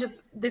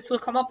 this will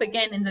come up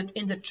again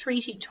in the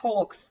treaty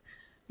talks,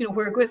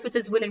 where Griffith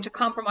is willing to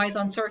compromise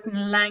on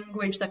certain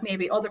language that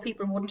maybe other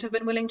people wouldn't have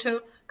been willing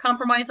to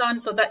compromise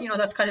on. So that,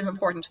 that's kind of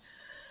important.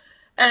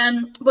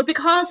 But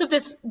because of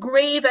this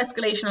grave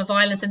escalation of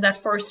violence in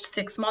that first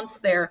 6 months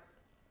there,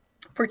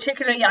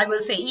 particularly, I will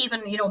say,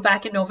 even,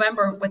 back in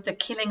November with the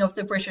killing of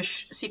the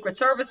British Secret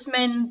Service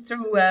men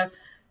through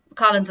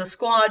Collins'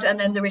 squad and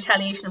then the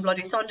retaliation of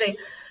Bloody Sunday,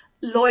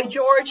 Lloyd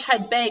George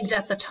had begged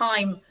at the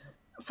time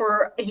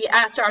he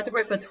asked Arthur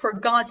Griffith, for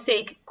God's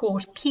sake,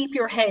 quote, keep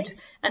your head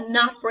and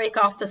not break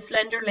off the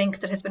slender link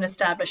that has been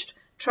established.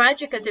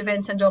 Tragic as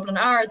events in Dublin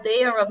are,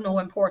 they are of no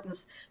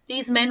importance.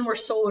 These men were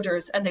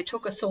soldiers and they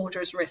took a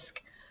soldier's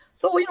risk.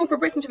 So, for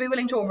Britain to be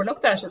willing to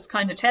overlook that is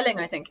kind of telling,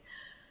 I think.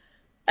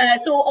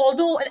 So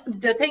although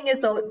the thing is,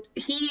 though,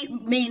 he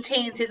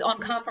maintains his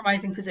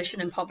uncompromising position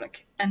in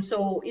public. And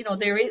so,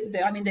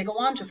 they go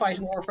on to fight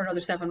war for another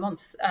 7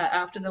 months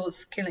after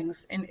those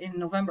killings in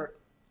November.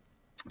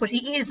 But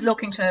he is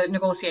looking to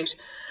negotiate.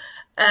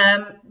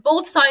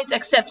 Both sides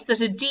accept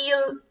that a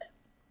deal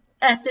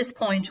at this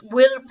point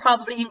will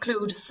probably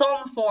include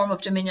some form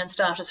of dominion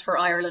status for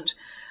Ireland.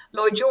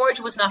 Lloyd George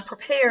was not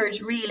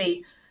prepared,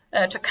 really,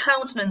 to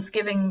countenance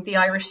giving the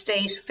Irish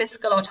state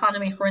fiscal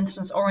autonomy, for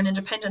instance, or an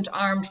independent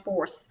armed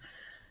force.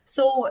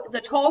 So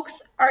the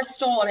talks are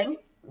stalling,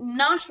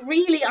 not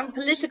really on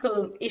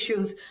political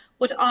issues,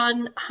 but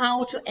on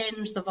how to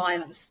end the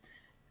violence,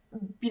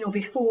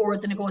 before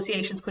the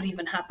negotiations could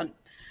even happen.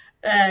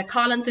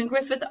 Collins and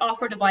Griffith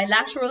offered a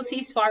bilateral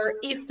ceasefire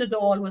if the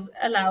Dáil was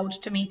allowed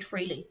to meet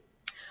freely.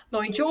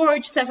 Lloyd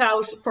George set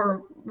out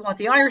for what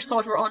the Irish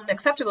thought were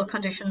unacceptable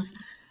conditions.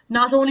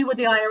 Not only would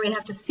the IRA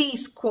have to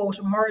cease,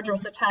 quote,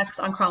 murderous attacks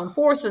on Crown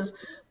forces,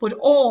 but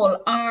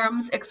all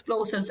arms,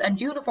 explosives and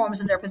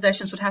uniforms in their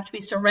possessions would have to be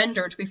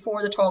surrendered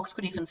before the talks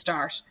could even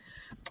start.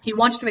 He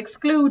wanted to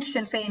exclude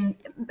Sinn Féin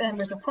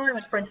members of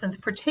Parliament, for instance,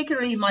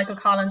 particularly Michael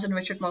Collins and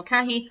Richard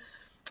Mulcahy,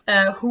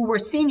 who were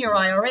senior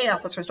IRA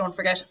officers, don't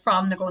forget,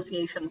 from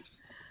negotiations.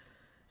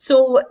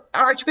 So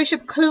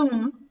Archbishop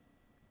Clune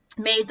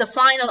made the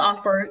final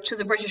offer to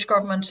the British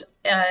government.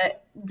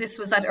 This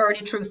was that early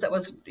truce that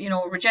was,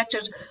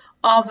 rejected,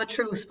 of a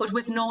truce, but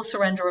with no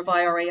surrender of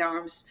IRA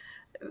arms.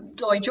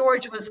 Lloyd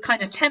George was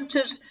kind of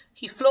tempted.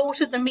 He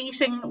floated the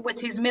meeting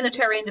with his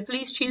military and the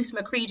police chiefs,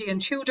 Macready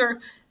and Tudor,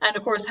 and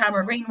of course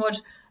Hammer Greenwood,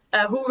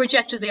 who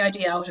rejected the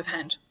idea out of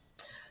hand.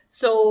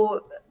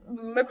 So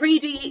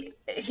Macready,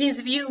 his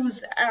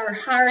views are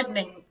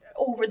hardening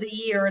over the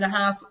year and a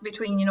half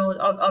between,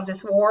 of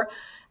this war.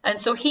 And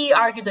so he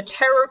argued that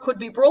terror could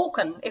be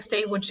broken if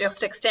they would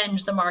just extend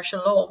the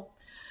martial law.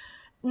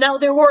 Now,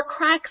 there were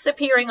cracks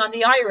appearing on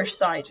the Irish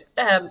side.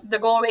 The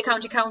Galway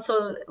County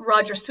Council,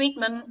 Roger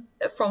Sweetman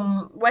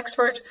from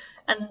Wexford,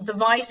 and the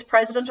vice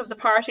president of the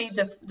party,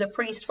 the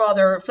priest,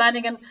 Father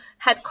Flanagan,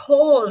 had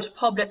called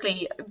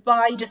publicly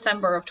by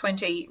December of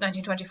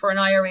 1920 for an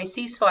IRA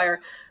ceasefire.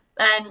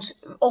 And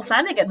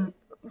O'Flanagan,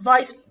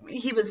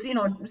 he was,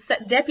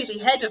 deputy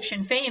head of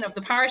Sinn Féin of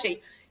the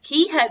party,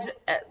 he had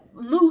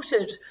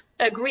mooted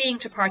agreeing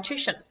to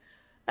partition,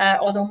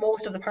 although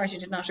most of the party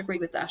did not agree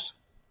with that.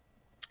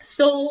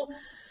 So,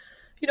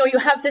 you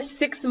have this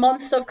 6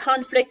 months of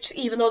conflict,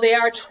 even though they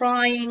are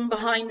trying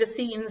behind the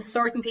scenes,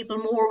 certain people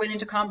more willing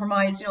to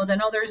compromise,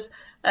 than others,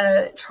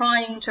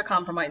 trying to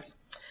compromise.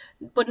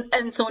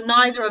 And so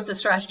neither of the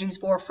strategies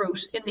bore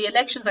fruit. In the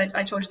elections,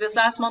 I told you this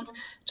last month,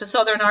 to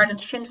Southern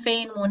Ireland, Sinn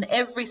Féin won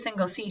every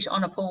single seat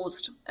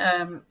unopposed,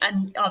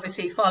 and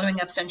obviously following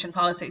abstention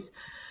policies.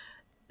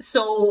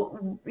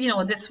 So,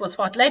 this was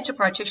what led to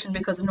partition,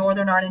 because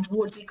Northern Ireland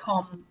would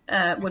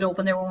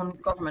open their own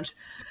government.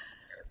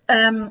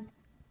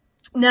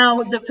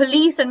 Now, the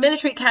police and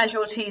military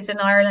casualties in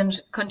Ireland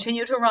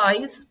continue to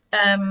rise,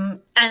 and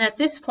at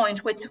this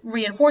point, with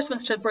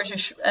reinforcements to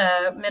British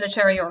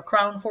military or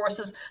Crown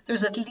forces,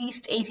 there's at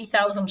least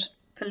 80,000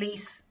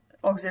 police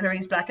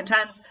auxiliaries, black and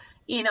tans,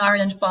 in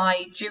Ireland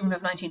by June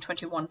of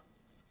 1921.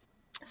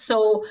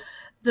 So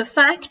the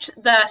fact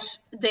that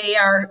they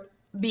are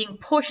being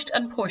pushed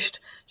and pushed,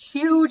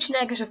 huge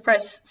negative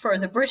press for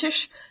the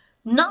British,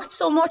 not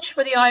so much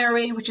for the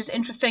IRA, which is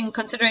interesting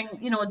considering,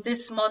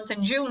 this month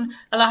in June,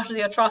 a lot of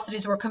the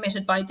atrocities were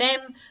committed by them.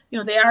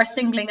 They are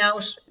singling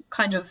out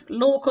kind of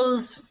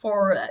locals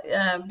for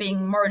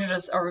being murdered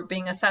or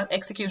being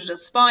executed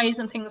as spies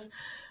and things.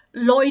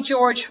 Lloyd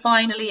George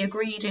finally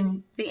agreed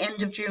in the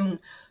end of June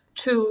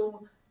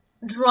to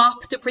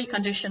drop the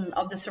precondition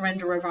of the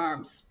surrender of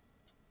arms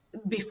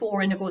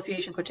before a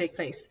negotiation could take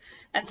place.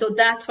 And so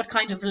that's what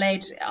kind of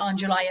led on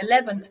July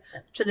 11th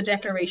to the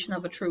declaration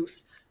of a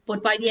truce.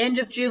 But by the end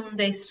of June,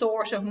 they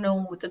sort of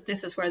know that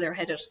this is where they're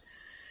headed.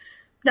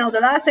 Now,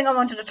 the last thing I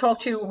wanted to talk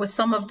to was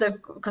some of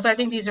because I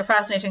think these are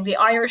fascinating, the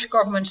Irish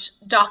government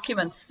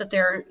documents that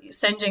they're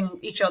sending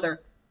each other.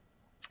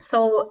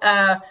 So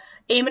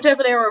Eamon de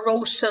Valera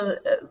wrote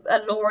to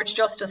Lord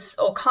Justice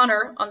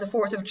O'Connor on the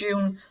 4th of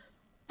June.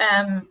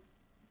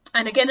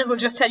 And again, it will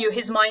just tell you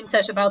his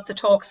mindset about the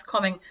talks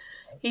coming.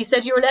 He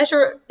said, your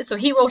letter, so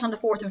he wrote on the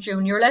 4th of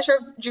June, your letter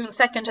of June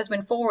 2nd has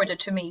been forwarded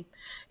to me.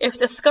 If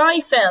the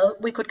sky fell,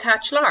 we could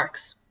catch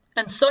larks.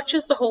 And such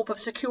is the hope of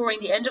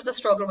securing the end of the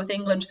struggle with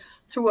England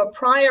through a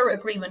prior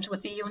agreement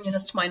with the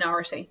Unionist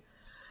minority.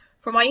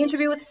 For my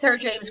interview with Sir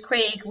James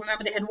Craig,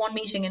 remember they had one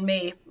meeting in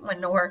May,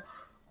 went nowhere,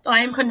 I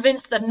am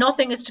convinced that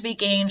nothing is to be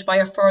gained by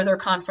a further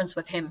conference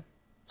with him.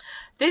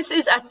 This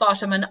is at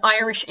bottom an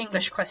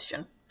Irish-English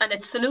question, and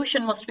its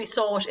solution must be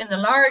sought in the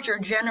larger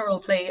general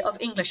play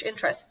of English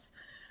interests.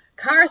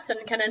 Carson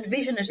can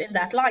envision it in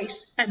that light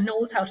and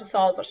knows how to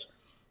solve it.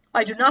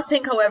 I do not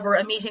think, however,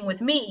 a meeting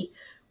with me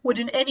would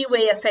in any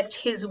way affect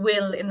his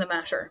will in the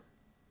matter.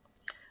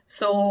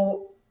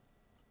 So,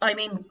 I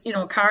mean,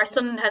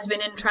 Carson has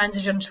been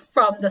intransigent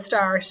from the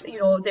start.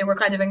 They were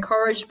kind of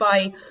encouraged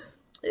by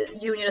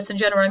Unionists in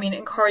general. I mean,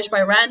 encouraged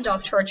by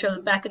Randolph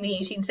Churchill back in the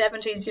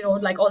 1870s,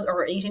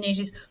 or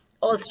 1880s.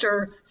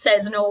 Ulster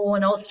says no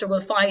and Ulster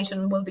will fight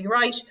and will be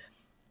right.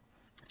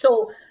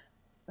 So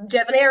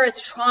de Valera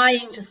is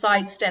trying to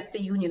sidestep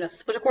the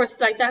Unionists. But of course,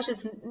 that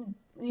is,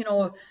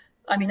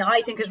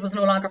 I think it was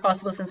no longer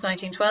possible since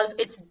 1912.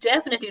 It's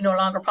definitely no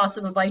longer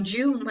possible by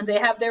June when they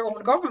have their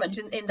own government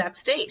in that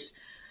state.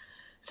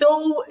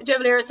 So de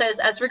Valera says,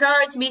 as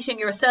regards meeting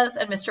yourself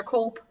and Mr.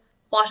 Cope,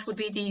 what would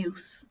be the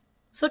use?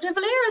 So de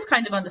Valera is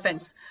kind of on the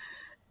fence.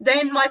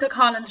 Then Michael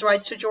Collins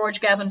writes to George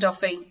Gavin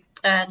Duffy,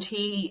 and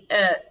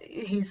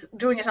he's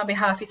doing it on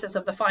behalf, he says,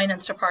 of the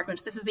Finance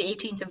Department. This is the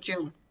 18th of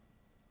June.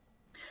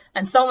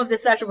 And some of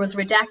this letter was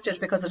redacted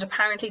because it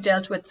apparently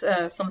dealt with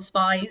some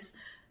spies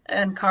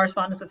and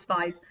correspondence with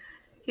spies.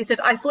 He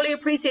said, I fully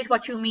appreciate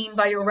what you mean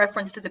by your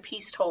reference to the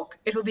peace talk.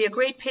 It would be a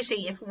great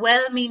pity if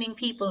well-meaning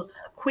people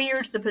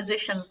queered the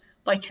position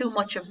by too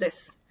much of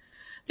this.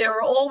 There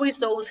are always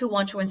those who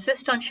want to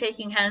insist on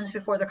shaking hands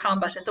before the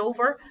combat is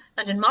over,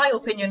 and in my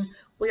opinion,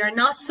 we are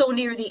not so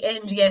near the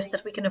end yet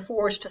that we can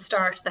afford to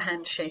start the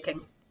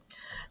handshaking.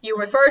 You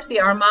refer to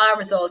the Armagh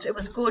result. It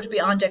was good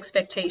beyond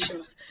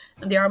expectations.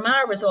 And the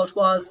Armagh result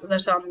was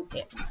that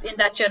in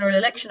that general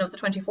election of the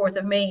 24th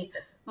of May,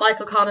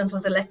 Michael Collins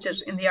was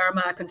elected in the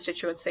Armagh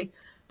constituency.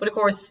 But of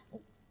course,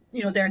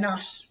 you know, they're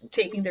not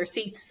taking their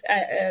seats,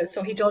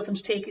 so he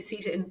doesn't take his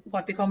seat in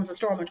what becomes a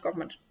Stormont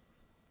government.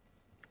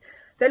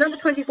 Then on the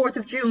 24th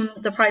of June,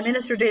 the Prime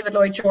Minister, David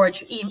Lloyd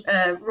George,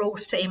 wrote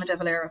to Eamon de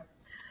Valera,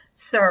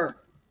 Sir,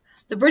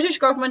 the British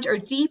government are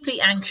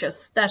deeply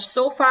anxious that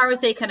so far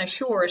as they can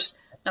assure it,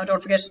 now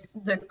don't forget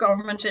the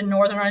government in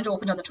Northern Ireland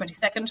opened on the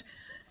 22nd,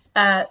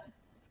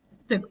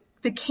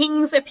 the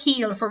King's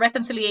appeal for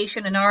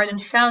reconciliation in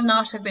Ireland shall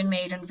not have been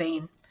made in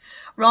vain.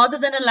 Rather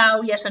than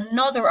allow yet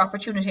another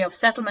opportunity of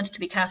settlement to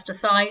be cast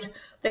aside,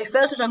 they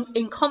felt it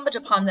incumbent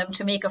upon them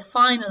to make a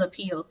final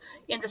appeal,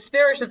 in the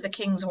spirit of the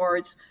King's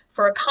words,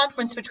 for a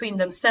conference between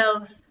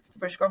themselves, the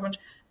British government,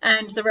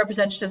 and the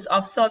representatives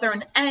of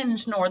Southern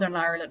and Northern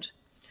Ireland.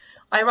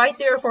 I write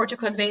therefore to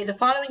convey the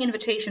following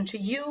invitation to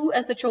you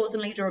as the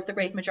chosen leader of the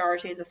great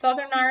majority in the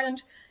Southern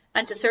Ireland,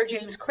 and to Sir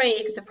James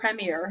Craig, the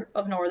Premier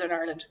of Northern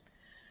Ireland.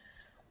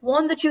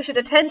 1, that you should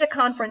attend a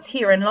conference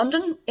here in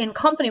London in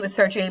company with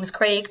Sir James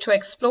Craig to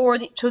explore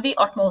to the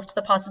utmost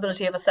the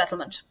possibility of a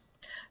settlement.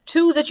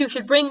 2, that you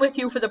should bring with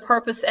you for the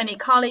purpose any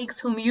colleagues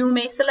whom you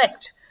may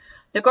select.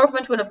 The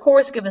government will of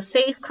course give a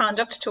safe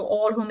conduct to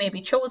all who may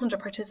be chosen to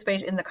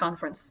participate in the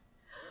conference.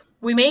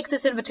 We make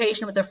this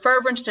invitation with a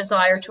fervent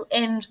desire to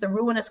end the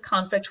ruinous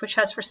conflict which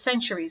has for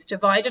centuries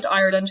divided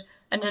Ireland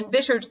and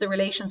embittered the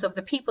relations of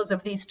the peoples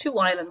of these two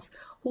islands,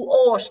 who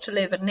ought to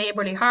live in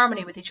neighbourly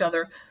harmony with each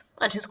other,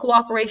 and whose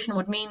cooperation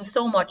would mean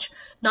so much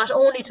not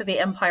only to the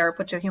Empire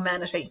but to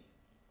humanity.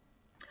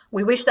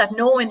 We wish that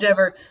no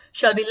endeavour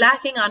shall be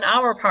lacking on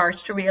our part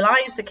to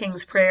realise the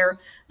King's prayer,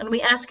 and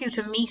we ask you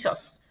to meet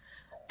us,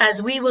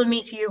 as we will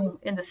meet you,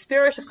 in the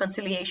spirit of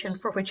conciliation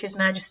for which His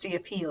Majesty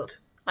appealed.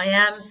 I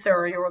am,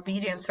 sir, your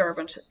obedient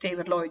servant,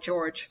 David Lloyd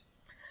George.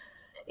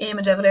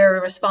 Eamon de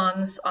Valera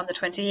responds on the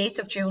 28th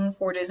of June,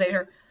 4 days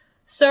later,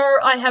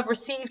 Sir, I have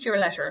received your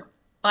letter.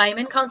 I am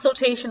in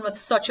consultation with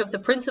such of the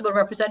principal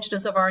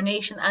representatives of our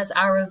nation as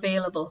are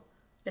available.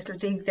 Little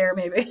dig there,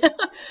 maybe.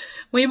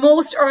 We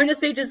most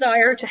earnestly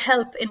desire to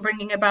help in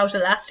bringing about a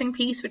lasting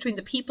peace between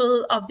the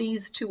people of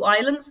these two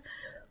islands,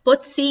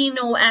 but see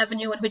no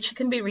avenue in which it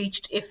can be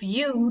reached if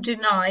you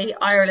deny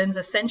Ireland's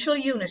essential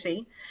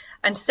unity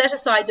and set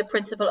aside the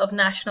principle of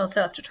national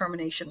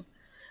self-determination.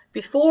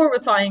 Before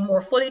replying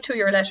more fully to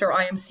your letter,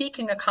 I am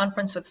seeking a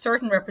conference with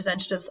certain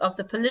representatives of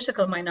the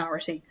political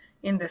minority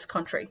in this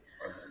country.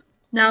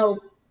 Now,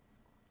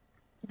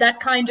 that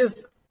kind of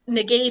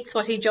negates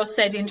what he just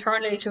said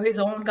internally to his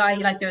own guy,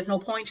 like there's no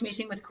point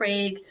meeting with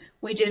Craig,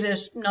 we did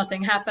it,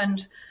 nothing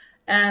happened.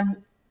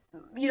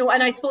 You know,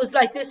 and I suppose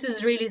like this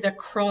is really the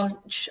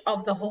crunch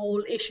of the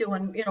whole issue,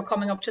 and you know,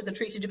 coming up to the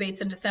treaty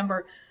debates in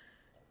December.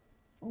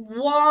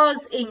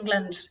 Was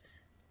England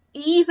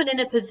even in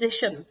a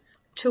position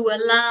to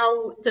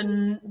allow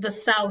the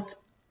South,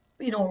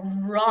 you know,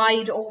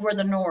 ride over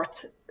the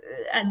North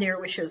and their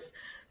wishes?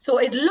 So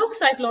it looks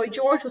like Lloyd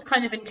George was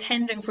kind of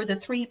intending for the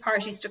three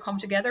parties to come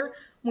together.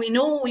 We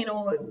know, you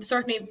know,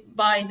 certainly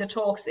by the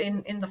talks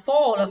in the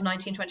fall of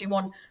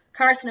 1921,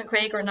 Carson and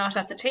Craig are not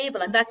at the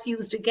table, and that's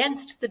used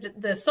against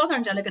the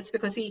Southern delegates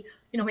because he,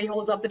 you know, he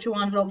holds up the two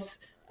envelopes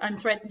and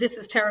threat, this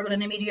is terrible,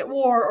 an immediate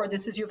war, or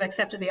this is you've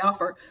accepted the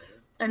offer.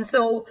 And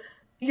so,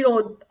 you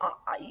know,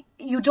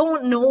 you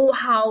don't know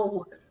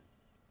how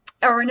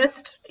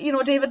earnest, you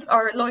know, David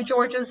or Lloyd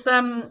George's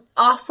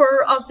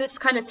offer of this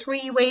kind of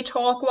three-way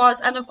talk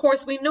was. And of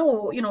course, we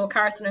know, you know,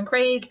 Carson and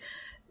Craig,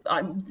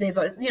 they've,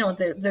 you know,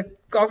 the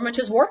government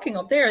is working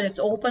up there. It's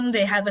open.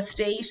 They have a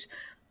state.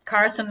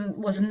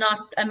 Carson was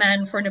not a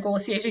man for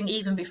negotiating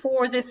even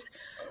before this.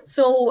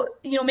 So,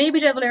 you know, maybe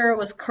de Valera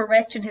was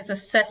correct in his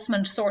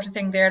assessment sort of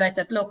thing there, like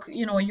that, look,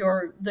 you know,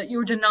 you're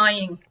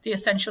denying the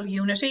essential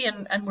unity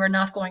and we're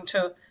not going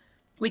to,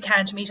 we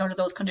can't meet under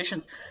those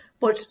conditions.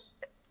 But,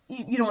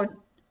 you know,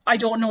 I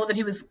don't know that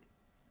he was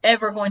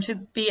ever going to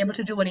be able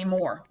to do any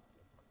more.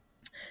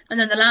 And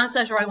then the last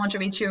letter I want to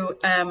read you,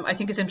 I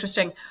think is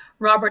interesting.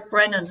 Robert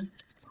Brennan,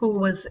 who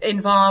was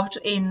involved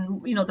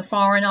in, you know, the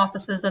foreign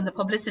offices and the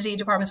publicity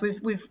departments.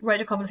 We've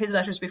read a couple of his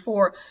letters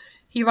before.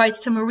 He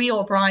writes to Maria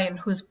O'Brien,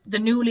 who's the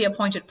newly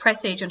appointed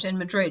press agent in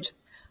Madrid,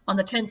 on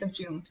the 10th of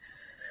June.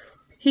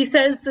 He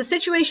says, the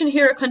situation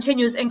here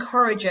continues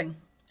encouraging.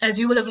 As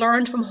you will have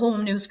learned from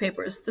home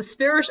newspapers, the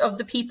spirit of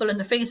the people in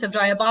the face of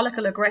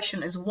diabolical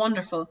aggression is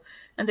wonderful,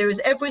 and there is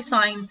every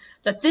sign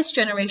that this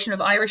generation of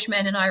Irish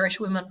men and Irish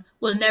women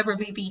will never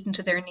be beaten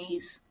to their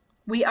knees.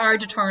 We are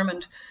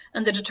determined,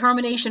 and the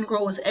determination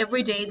grows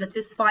every day that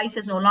this fight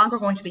is no longer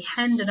going to be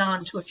handed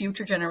on to a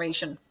future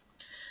generation.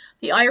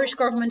 The Irish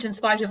government, in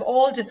spite of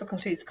all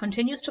difficulties,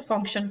 continues to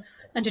function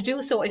and to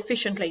do so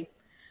efficiently,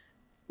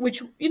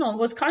 which,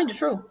 was kind of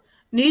true.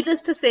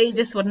 Needless to say,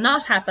 this would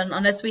not happen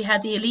unless we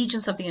had the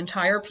allegiance of the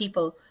entire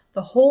people.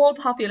 The whole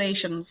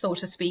population, so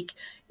to speak,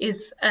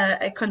 is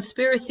a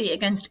conspiracy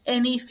against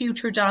any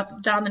future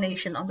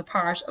domination on the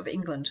part of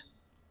England.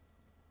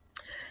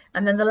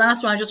 And then the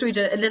last one, I'll just read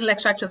a little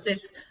extract of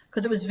this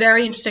because it was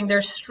very interesting.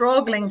 They're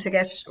struggling to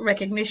get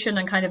recognition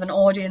and kind of an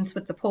audience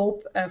with the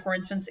Pope, for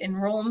instance, in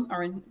Rome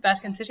or in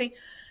Vatican City.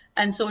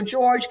 And so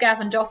George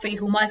Gavin Duffy,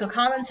 who Michael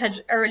Collins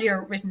had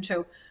earlier written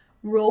to,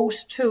 wrote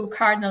to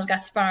Cardinal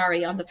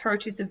Gaspari on the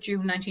 30th of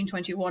June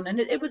 1921. And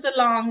it was a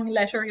long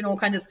letter,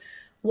 kind of,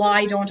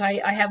 why don't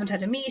I haven't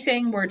had a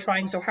meeting, we're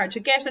trying so hard to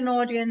get an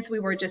audience, we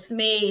were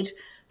dismayed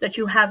that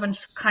you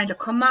haven't kind of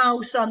come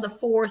out on the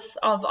force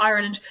of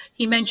Ireland.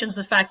 He mentions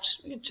the fact,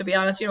 to be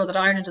honest, that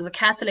Ireland is a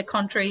Catholic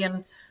country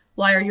and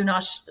why are you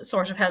not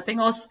sort of helping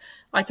us?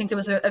 I think there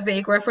was a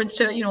vague reference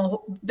to,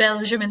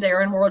 Belgium in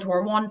there in World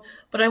War I.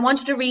 But I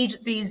wanted to read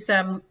these,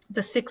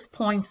 the 6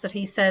 points that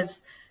he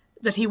says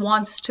that he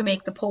wants to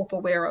make the Pope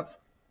aware of.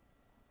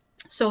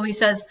 So he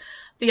says,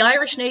 the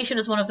Irish nation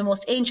is one of the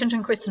most ancient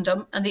in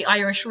Christendom and the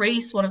Irish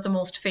race one of the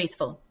most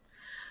faithful.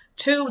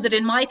 2, that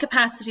in my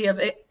capacity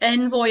of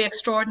envoy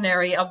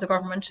extraordinary of the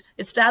government,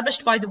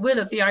 established by the will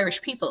of the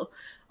Irish people,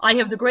 I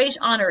have the great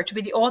honour to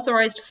be the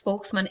authorised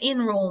spokesman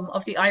in Rome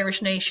of the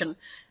Irish nation,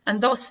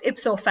 and thus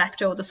ipso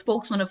facto the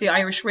spokesman of the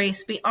Irish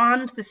race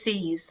beyond the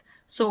seas,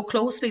 so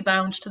closely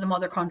bound to the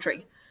mother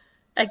country.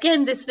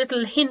 Again, this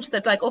little hint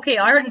that, like, okay,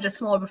 Ireland is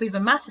small, but we have a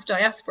massive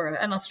diaspora,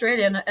 and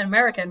Australia and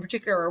America in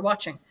particular are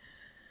watching.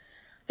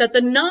 That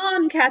the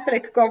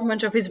non-Catholic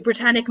government of His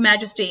Britannic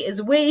Majesty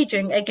is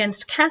waging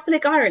against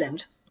Catholic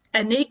Ireland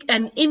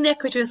an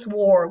iniquitous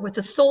war with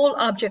the sole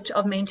object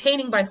of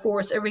maintaining by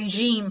force a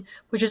regime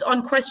which is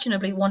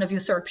unquestionably one of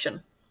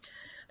usurpation.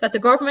 That the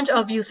government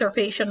of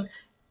usurpation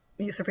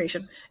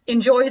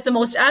enjoys the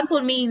most ample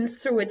means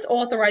through its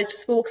authorised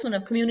spokesman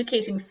of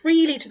communicating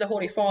freely to the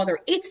Holy Father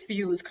its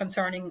views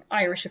concerning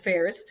Irish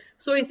affairs.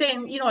 So he's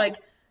saying,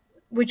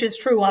 which is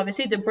true,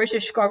 obviously, the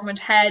British government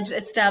had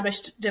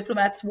established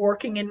diplomats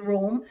working in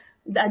Rome,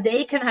 that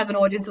they can have an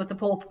audience with the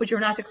Pope, but you're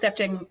not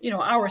accepting,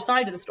 our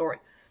side of the story.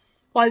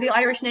 While the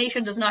Irish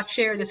nation does not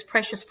share this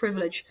precious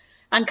privilege,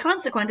 and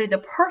consequently the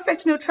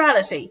perfect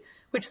neutrality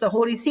which the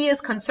Holy See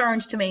is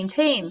concerned to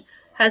maintain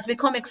has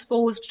become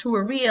exposed to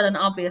a real and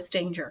obvious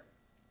danger.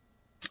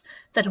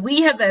 That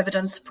we have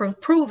evidence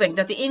proving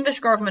that the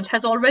English government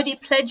has already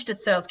pledged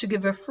itself to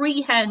give a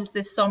free hand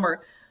this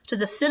summer to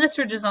the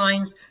sinister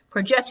designs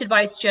projected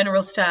by its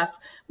general staff,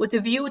 with a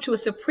view to a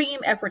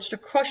supreme effort to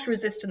crush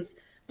resistance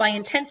by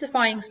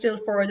intensifying still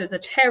further the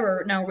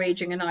terror now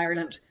raging in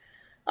Ireland.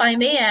 I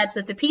may add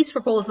that the peace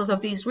proposals of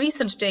these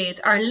recent days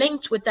are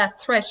linked with that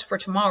threat for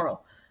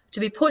tomorrow, to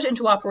be put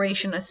into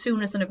operation as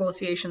soon as the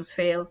negotiations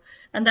fail.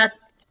 And that,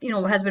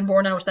 has been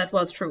borne out, that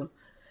was true.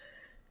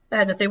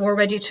 That they were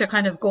ready to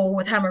kind of go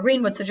with Hammer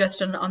Greenwood's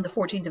suggestion on the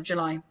 14th of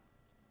July.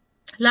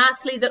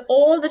 Lastly, that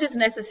all that is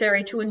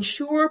necessary to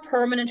ensure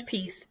permanent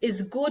peace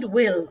is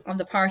goodwill on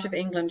the part of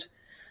England.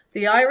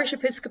 The Irish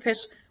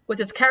episcopate,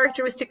 with its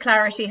characteristic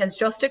clarity, has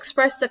just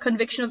expressed the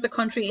conviction of the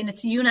country in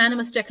its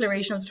unanimous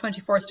declaration of the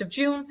 21st of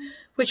June,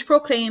 which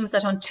proclaims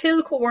that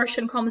until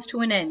coercion comes to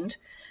an end,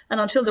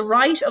 and until the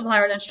right of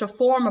Ireland to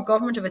form a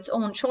government of its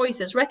own choice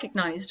is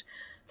recognised,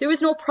 there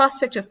is no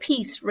prospect of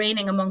peace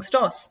reigning amongst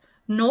us,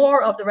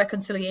 nor of the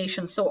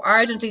reconciliation so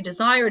ardently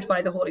desired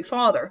by the Holy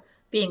Father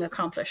being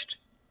accomplished.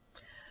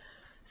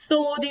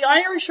 So the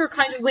Irish are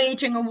kind of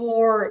waging a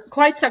war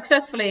quite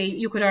successfully,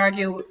 you could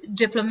argue,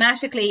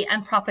 diplomatically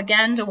and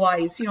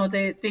propaganda-wise.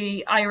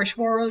 The Irish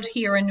World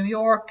here in New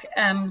York,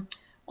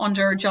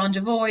 under John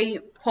Devoy,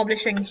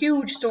 publishing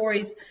huge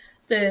stories.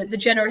 The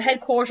General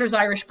Headquarters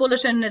Irish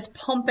Bulletin is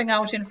pumping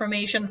out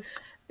information.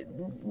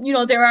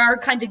 There are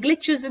kind of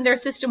glitches in their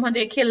system when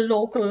they kill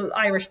local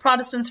Irish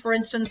Protestants, for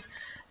instance,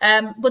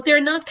 but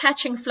they're not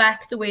catching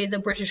flack the way the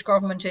British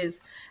government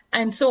is.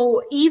 And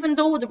so even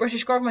though the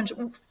British government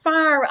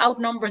far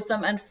outnumbers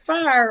them and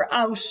far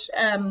out,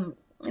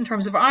 in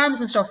terms of arms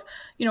and stuff,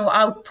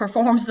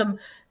 outperforms them,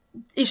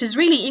 it is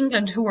really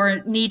England who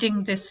are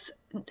needing this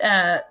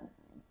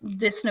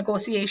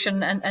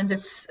negotiation and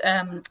this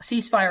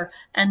ceasefire,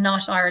 and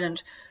not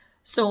Ireland.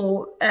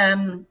 So,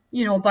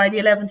 by the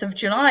 11th of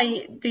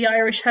July, the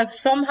Irish have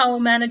somehow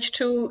managed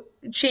to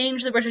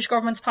change the British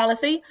government's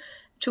policy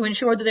to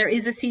ensure that there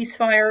is a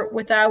ceasefire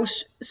without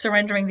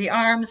surrendering the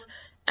arms,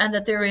 and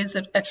that there is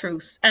a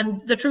truce.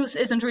 And the truce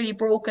isn't really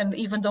broken,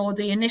 even though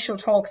the initial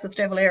talks with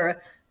De Valera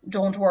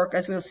don't work,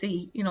 as we'll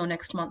see,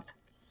 next month.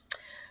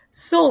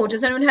 So,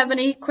 does anyone have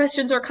any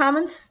questions or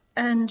comments?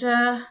 And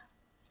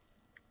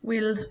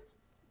we'll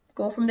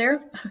go from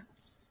there.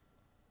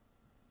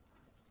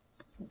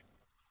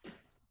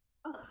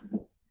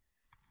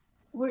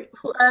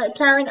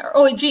 Karen,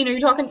 Jean, are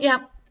you talking? Yeah.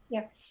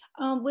 Yeah.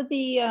 With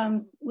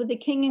the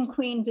King and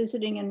Queen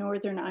visiting in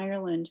Northern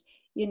Ireland,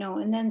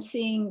 and then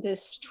seeing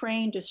this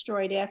train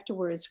destroyed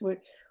afterwards,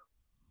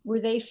 Were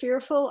they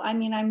fearful? I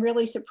mean, I'm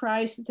really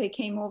surprised that they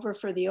came over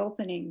for the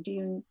opening. Do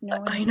you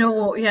know I anything?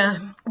 know, yeah.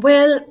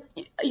 Well,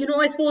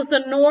 I suppose the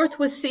North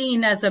was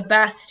seen as a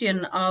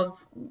bastion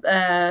of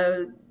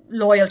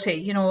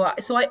loyalty,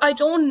 So I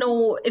don't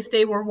know if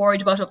they were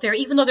worried about up there,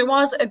 even though there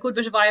was a good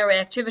bit of IRA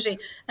activity.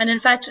 And in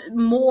fact,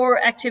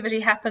 more activity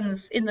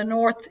happens in the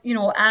North,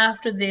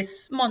 after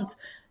this month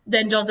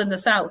than does in the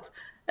South.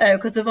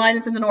 Because the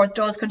violence in the North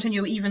does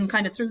continue even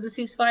kind of through the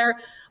ceasefire.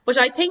 But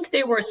I think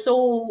they were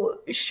so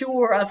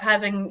sure of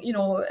having,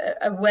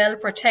 a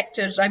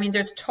well-protected, I mean,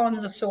 there's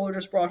tons of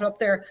soldiers brought up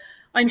there.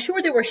 I'm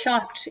sure they were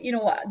shocked,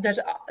 that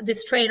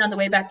this train on the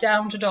way back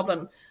down to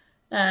Dublin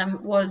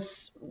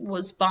was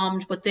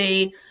bombed, but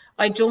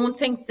I don't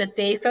think that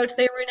they felt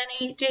they were in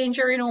any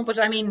danger, But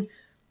I mean,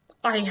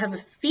 I have a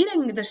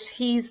feeling that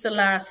he's the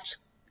last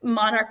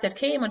monarch that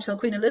came until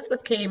Queen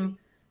Elizabeth came,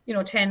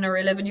 10 or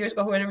 11 years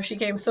ago, whenever she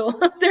came. So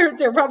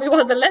there probably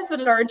was a lesson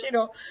learned,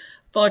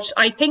 But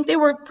I think they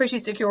were pretty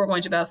secure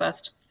going to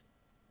Belfast.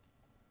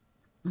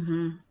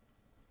 Karen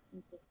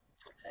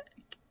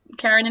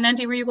and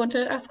Andy, were you going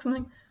to ask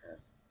something?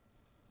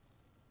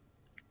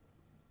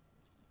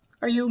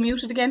 Are you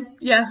muted again?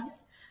 Yeah.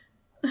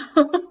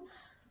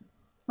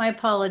 My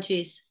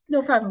apologies.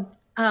 No problem.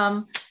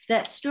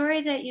 That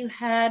story that you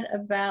had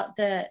about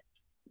the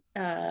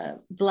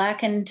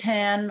black and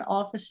tan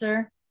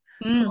officer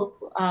who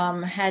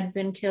had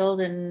been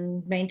killed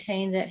and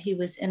maintained that he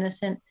was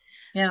innocent.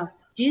 Yeah.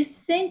 Do you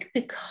think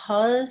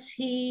because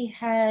he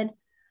had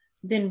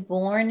been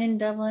born in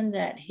Dublin,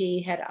 that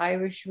he had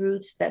Irish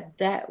roots,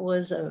 that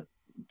was a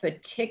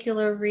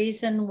particular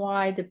reason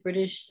why the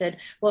British said,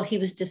 well, he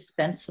was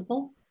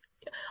dispensable?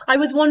 I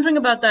was wondering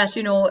about that,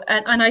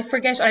 and I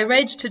forget, I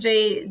read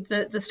today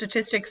the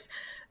statistics,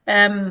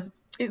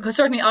 because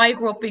certainly I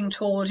grew up being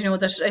told,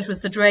 that it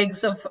was the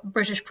dregs of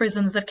British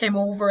prisons that came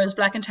over as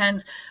black and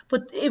tans,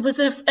 but it was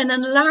an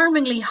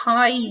alarmingly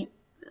high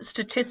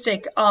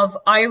statistic of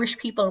Irish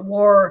people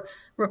were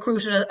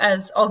recruited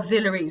as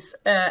auxiliaries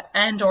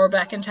and or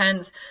black and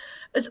tans.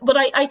 But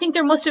I think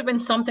there must have been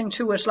something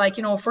to it, like,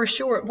 for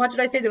sure. What did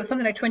I say? There was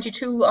something like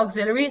 22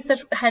 auxiliaries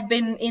that had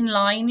been in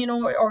line,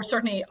 or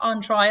certainly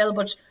on trial,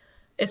 but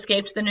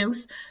escaped the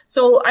noose.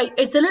 So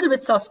it's a little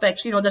bit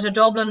suspect, that a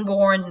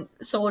Dublin-born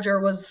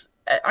soldier was,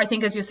 I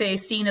think, as you say,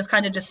 seen as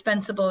kind of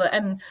dispensable.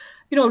 And,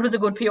 it was a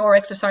good PR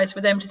exercise for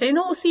them to say,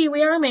 no, see,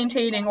 we are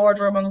maintaining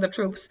order among the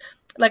troops.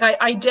 Like,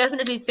 I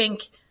definitely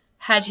think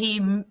had he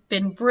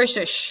been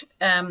British,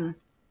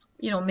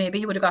 maybe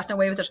he would have gotten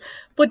away with it.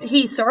 But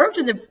he served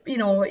in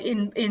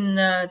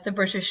the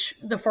British,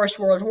 the First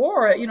World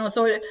War,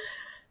 so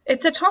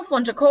it's a tough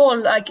one to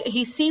call. Like,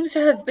 he seems to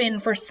have been,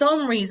 for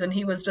some reason,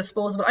 he was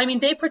disposable. I mean,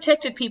 they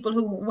protected people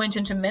who went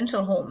into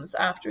mental homes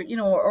after,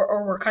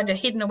 or were kind of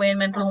hidden away in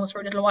mental homes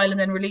for a little while and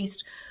then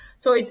released.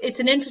 So it's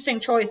an interesting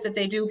choice that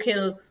they do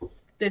kill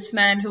this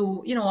man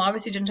who,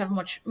 obviously didn't have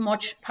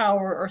much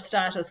power or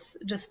status,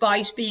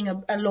 despite being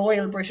a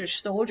loyal British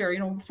soldier,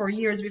 for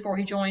years before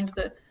he joined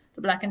the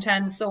Black and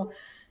Tans. So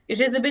it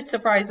is a bit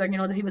surprising,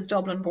 that he was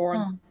Dublin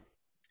born.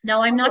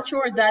 Now, I'm not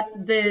sure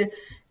that the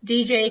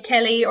DJ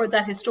Kelly or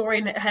that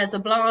historian has a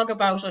blog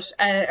about it.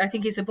 I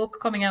think he's a book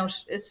coming out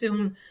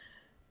soon.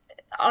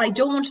 I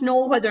don't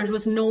know whether it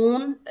was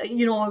known,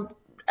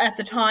 at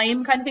the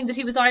time, kind of thing, that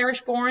he was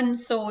Irish born.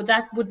 So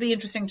that would be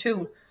interesting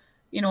too.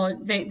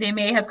 They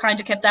may have kind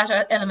of kept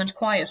that element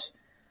quiet.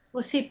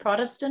 Was he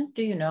Protestant?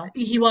 Do you know?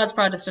 He was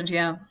Protestant,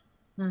 yeah.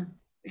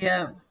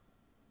 Yeah.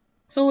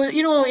 So,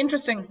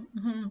 interesting.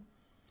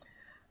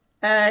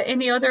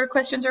 Any other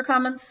questions or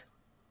comments?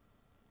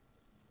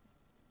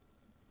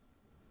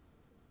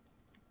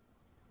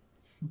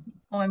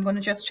 Oh, I'm going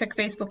to just check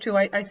Facebook too.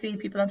 I see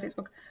people on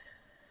Facebook.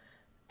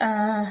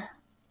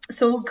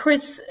 So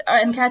Chris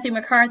and Kathy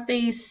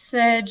McCarthy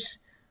said,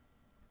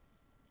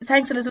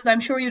 thanks, Elizabeth.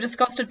 I'm sure you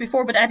discussed it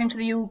before, but adding to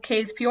the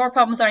UK's PR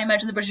problems, I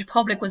imagine the British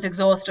public was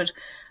exhausted.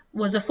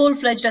 Was a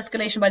full-fledged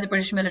escalation by the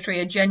British military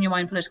a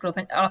genuine political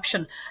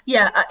option?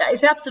 Yeah,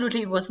 it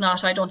absolutely was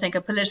not, I don't think,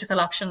 a political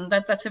option.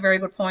 That's a very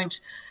good point.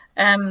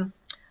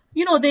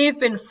 They've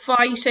been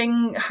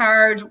fighting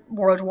hard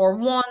World War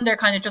I. They're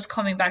kind of just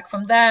coming back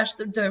from that.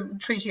 The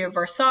Treaty of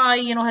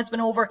Versailles, has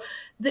been over.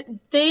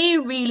 They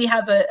really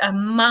have a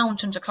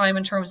mountain to climb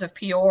in terms of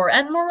PR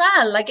and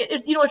morale. Like,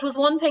 it was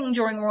one thing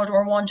during World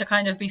War I to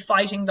kind of be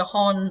fighting the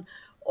Hun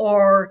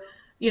or,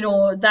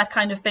 that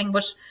kind of thing.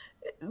 But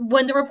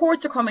when the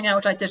reports are coming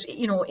out like that,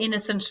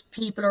 innocent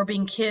people are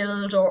being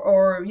killed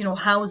or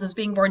houses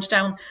being burnt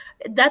down,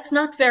 that's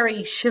not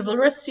very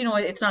chivalrous.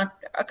 It's not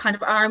a kind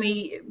of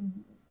army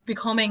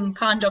becoming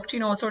conduct,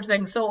 sort of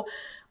thing. So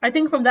I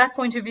think from that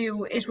point of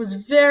view, it was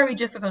very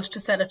difficult to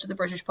sell it to the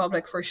British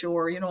public, for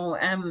sure,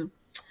 and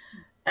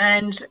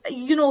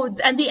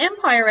the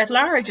empire at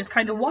large is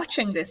kind of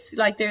watching this.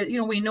 Like,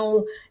 we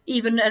know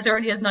even as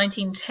early as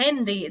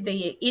 1910,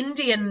 the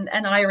Indian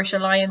and Irish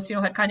alliance,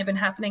 had kind of been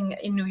happening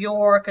in New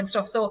York and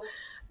stuff. So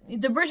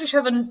the British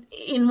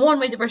in one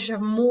way, the British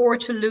have more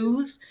to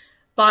lose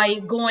by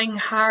going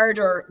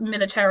harder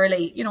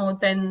militarily,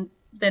 than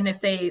than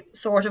if they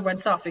sort of went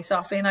softly,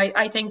 softly. And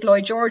I think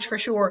Lloyd George, for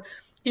sure,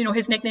 you know,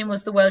 his nickname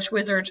was the Welsh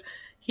Wizard.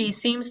 He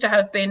seems to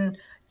have been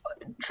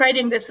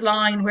treading this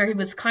line where he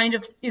was kind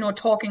of, you know,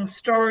 talking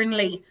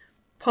sternly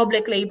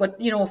publicly,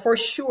 but, you know, for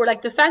sure,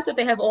 like the fact that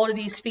they have all of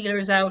these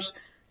feelers out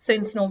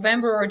since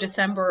November or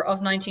December of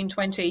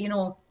 1920, you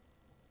know,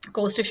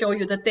 goes to show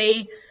you that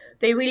they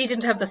really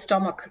didn't have the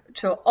stomach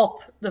to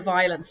up the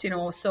violence, you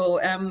know. So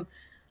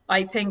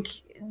I think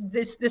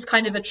this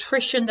kind of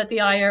attrition that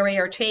the IRA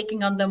are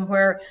taking on them,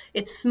 where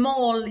it's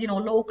small, you know,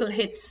 local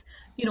hits,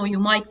 you know, you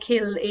might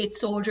kill 8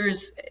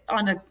 soldiers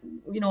on a,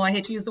 you know, I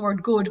hate to use the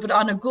word good, but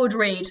on a good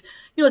raid,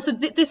 you know, so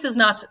this is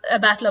not a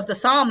battle of the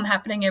Somme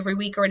happening every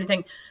week or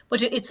anything,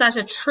 but it's that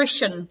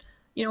attrition,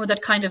 you know,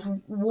 that kind of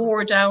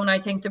wore down, I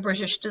think, the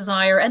British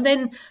desire. And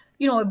then,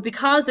 you know,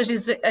 because it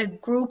is a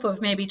group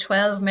of maybe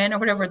 12 men or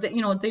whatever, that,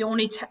 you know, the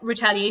only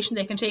retaliation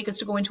they can take is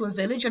to go into a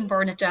village and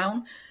burn it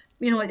down.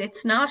 You know,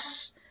 it's not,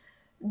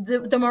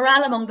 the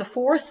morale among the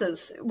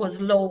forces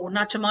was low,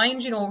 not to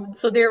mind, you know,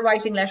 so they're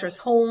writing letters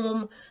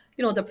home,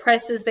 you know, the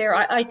press is there.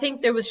 I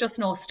think there was just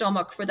no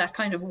stomach for that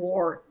kind of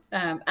war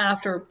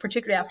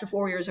particularly after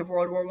 4 years of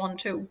World War I,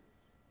 too.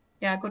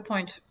 Yeah, good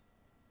point.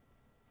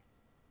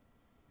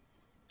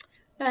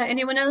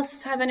 Anyone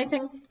else have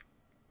anything?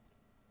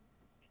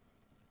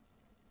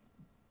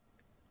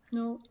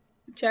 No?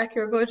 Jack,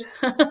 you're good?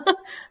 Let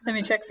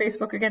me check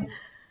Facebook again.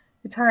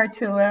 It's hard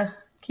to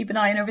keep an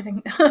eye on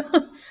everything.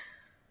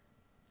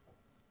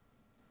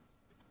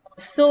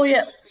 So,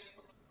 yeah.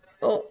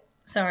 Oh,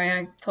 sorry,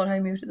 I thought I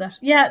muted that.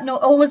 Yeah, no.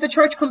 Oh, was the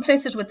church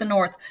complicit with the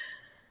North?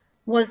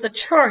 Was the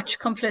church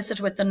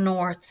complicit with the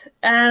North?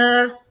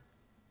 I'm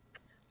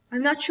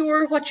not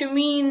sure what you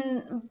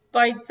mean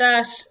by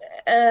that.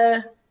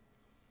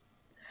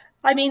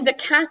 I mean, the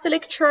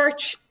Catholic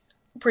Church,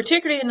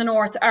 particularly in the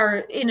North, are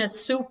in a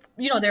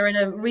you know, they're in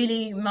a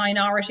really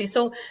minority.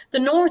 So the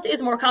North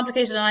is more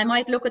complicated, and I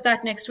might look at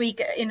that next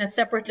week in a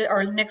separate,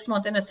 or next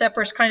month in a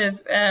separate kind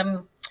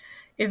of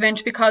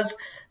event, because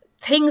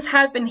things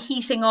have been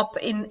heating up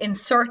in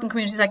certain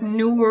communities like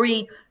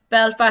Newry,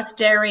 Belfast,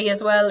 Derry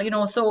as well, you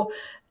know. So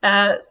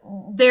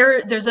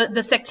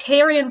the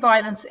sectarian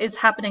violence is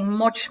happening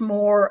much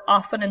more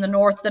often in the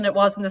North than it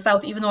was in the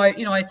South, even though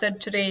I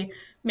said today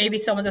maybe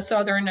some of the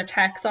southern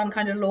attacks on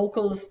kind of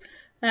locals,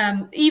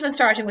 even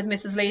starting with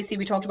Mrs. Lacey,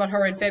 we talked about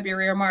her in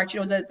February or March,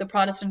 you know, the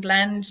Protestant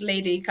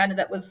landlady kind of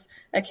that was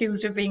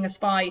accused of being a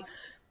spy.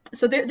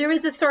 So there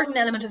is a certain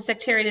element of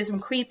sectarianism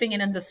creeping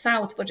in the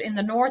South, but in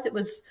the North it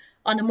was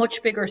on a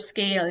much bigger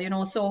scale, you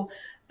know. So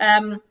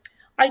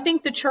I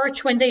think the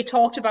church, when they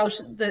talked about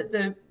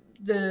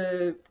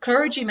the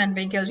clergyman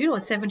being killed, you know, a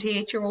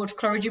 78-year-old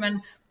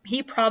clergyman,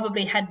 he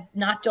probably had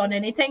not done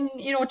anything,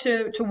 you know,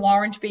 to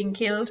warrant being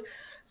killed.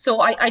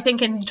 So I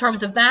think in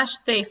terms of that,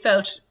 they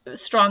felt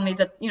strongly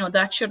that, you know,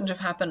 that shouldn't have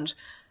happened.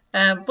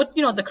 But,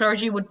 you know, the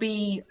clergy would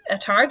be a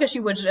target,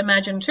 you would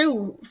imagine,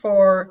 too,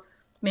 for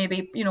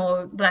maybe, you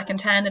know, black and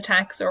tan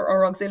attacks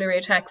or auxiliary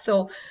attacks.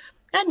 So,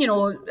 and, you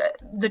know,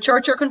 the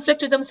church are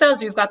conflicted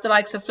themselves. You've got the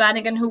likes of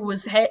Flanagan, who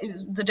was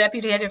the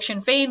deputy head of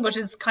Sinn Féin, but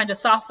is kind of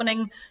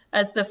softening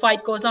as the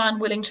fight goes on,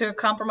 willing to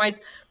compromise.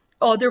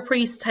 Other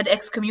priests had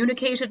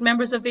excommunicated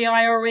members of the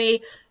IRA,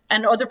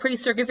 and other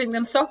priests are giving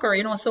them succor,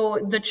 you know. So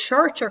the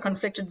church are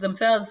conflicted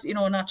themselves, you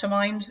know, not to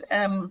mind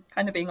kind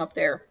of being up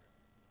there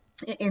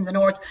in the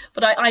North.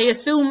 But I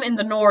assume in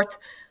the North,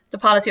 the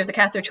policy of the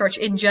Catholic Church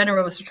in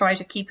general was to try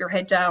to keep your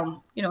head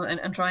down, you know,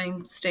 and try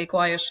and stay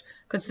quiet,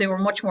 because they were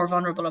much more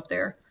vulnerable up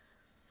there.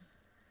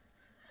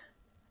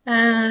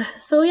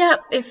 So yeah,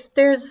 if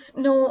there's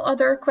no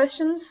other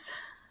questions,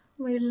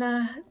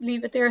 we'll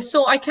leave it there.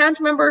 So I can't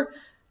remember,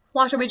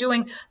 what are we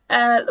doing?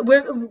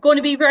 We're going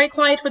to be very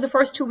quiet for the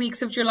first 2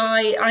 weeks of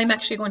July. I'm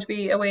actually going to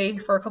be away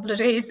for a couple of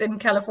days in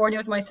California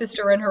with my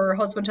sister and her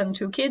husband and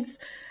 2 kids.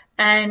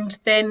 And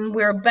then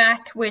we're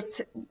back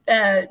with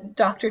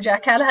Dr.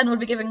 Jack Callahan will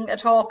be giving a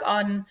talk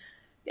on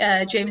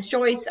James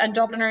Joyce and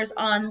Dubliners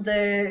on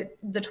the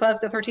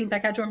 12th or 13th, I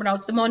can't remember now,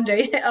 it's the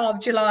Monday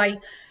of July.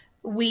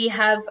 We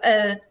have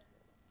a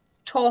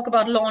talk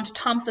about Launt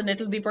Thompson.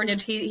 It'll be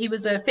brilliant. He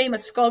was a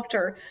famous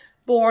sculptor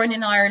born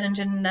in Ireland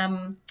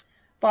in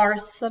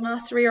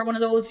Barsonossary or one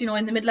of those, you know,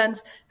 in the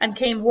Midlands, and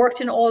worked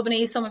in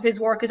Albany. Some of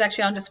his work is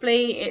actually on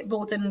display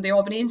both in the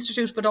Albany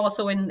Institute but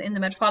also in the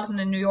Metropolitan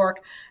in New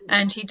York.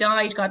 And he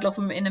died, God love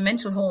him, in a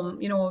mental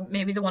home, you know,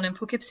 maybe the one in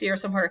Poughkeepsie or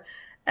somewhere.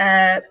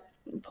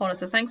 Paula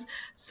says thanks.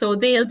 So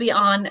they'll be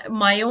on.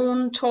 My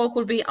own talk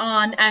will be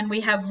on, and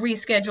we have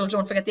rescheduled,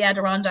 don't forget, the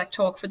Adirondack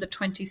talk for the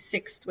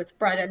 26th with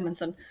Brad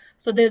Edmondson.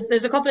 So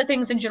there's a couple of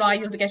things in July.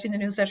 You'll be getting the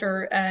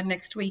newsletter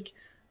next week.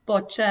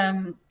 But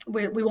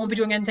we won't be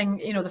doing anything,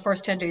 you know, the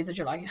first 10 days of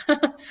July.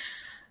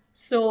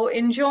 So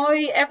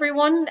enjoy,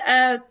 everyone.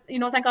 You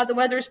know, thank God the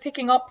weather's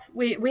picking up.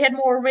 We had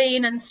more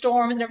rain and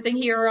storms and everything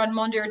here on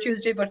Monday or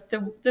Tuesday, but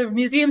the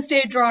museum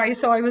stayed dry,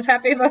 so I was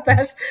happy about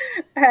that.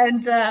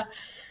 And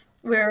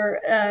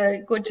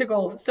we're good to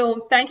go.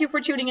 So thank you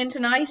for tuning in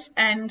tonight,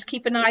 and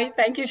keep an eye.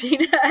 Thank you,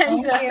 Gina.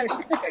 And Thank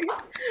you.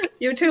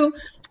 you too.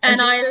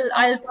 And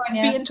I'll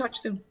be in touch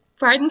soon.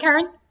 Pardon,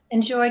 Karen?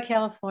 Enjoy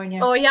California.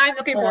 Oh yeah, I'm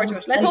looking forward to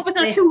it. Let's hope it's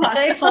not too hot.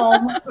 Safe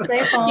home.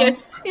 Safe home.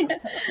 Yes.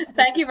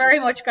 Thank you very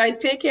much, guys.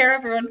 Take care,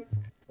 everyone.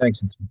 Thanks.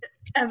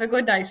 Have a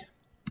good night.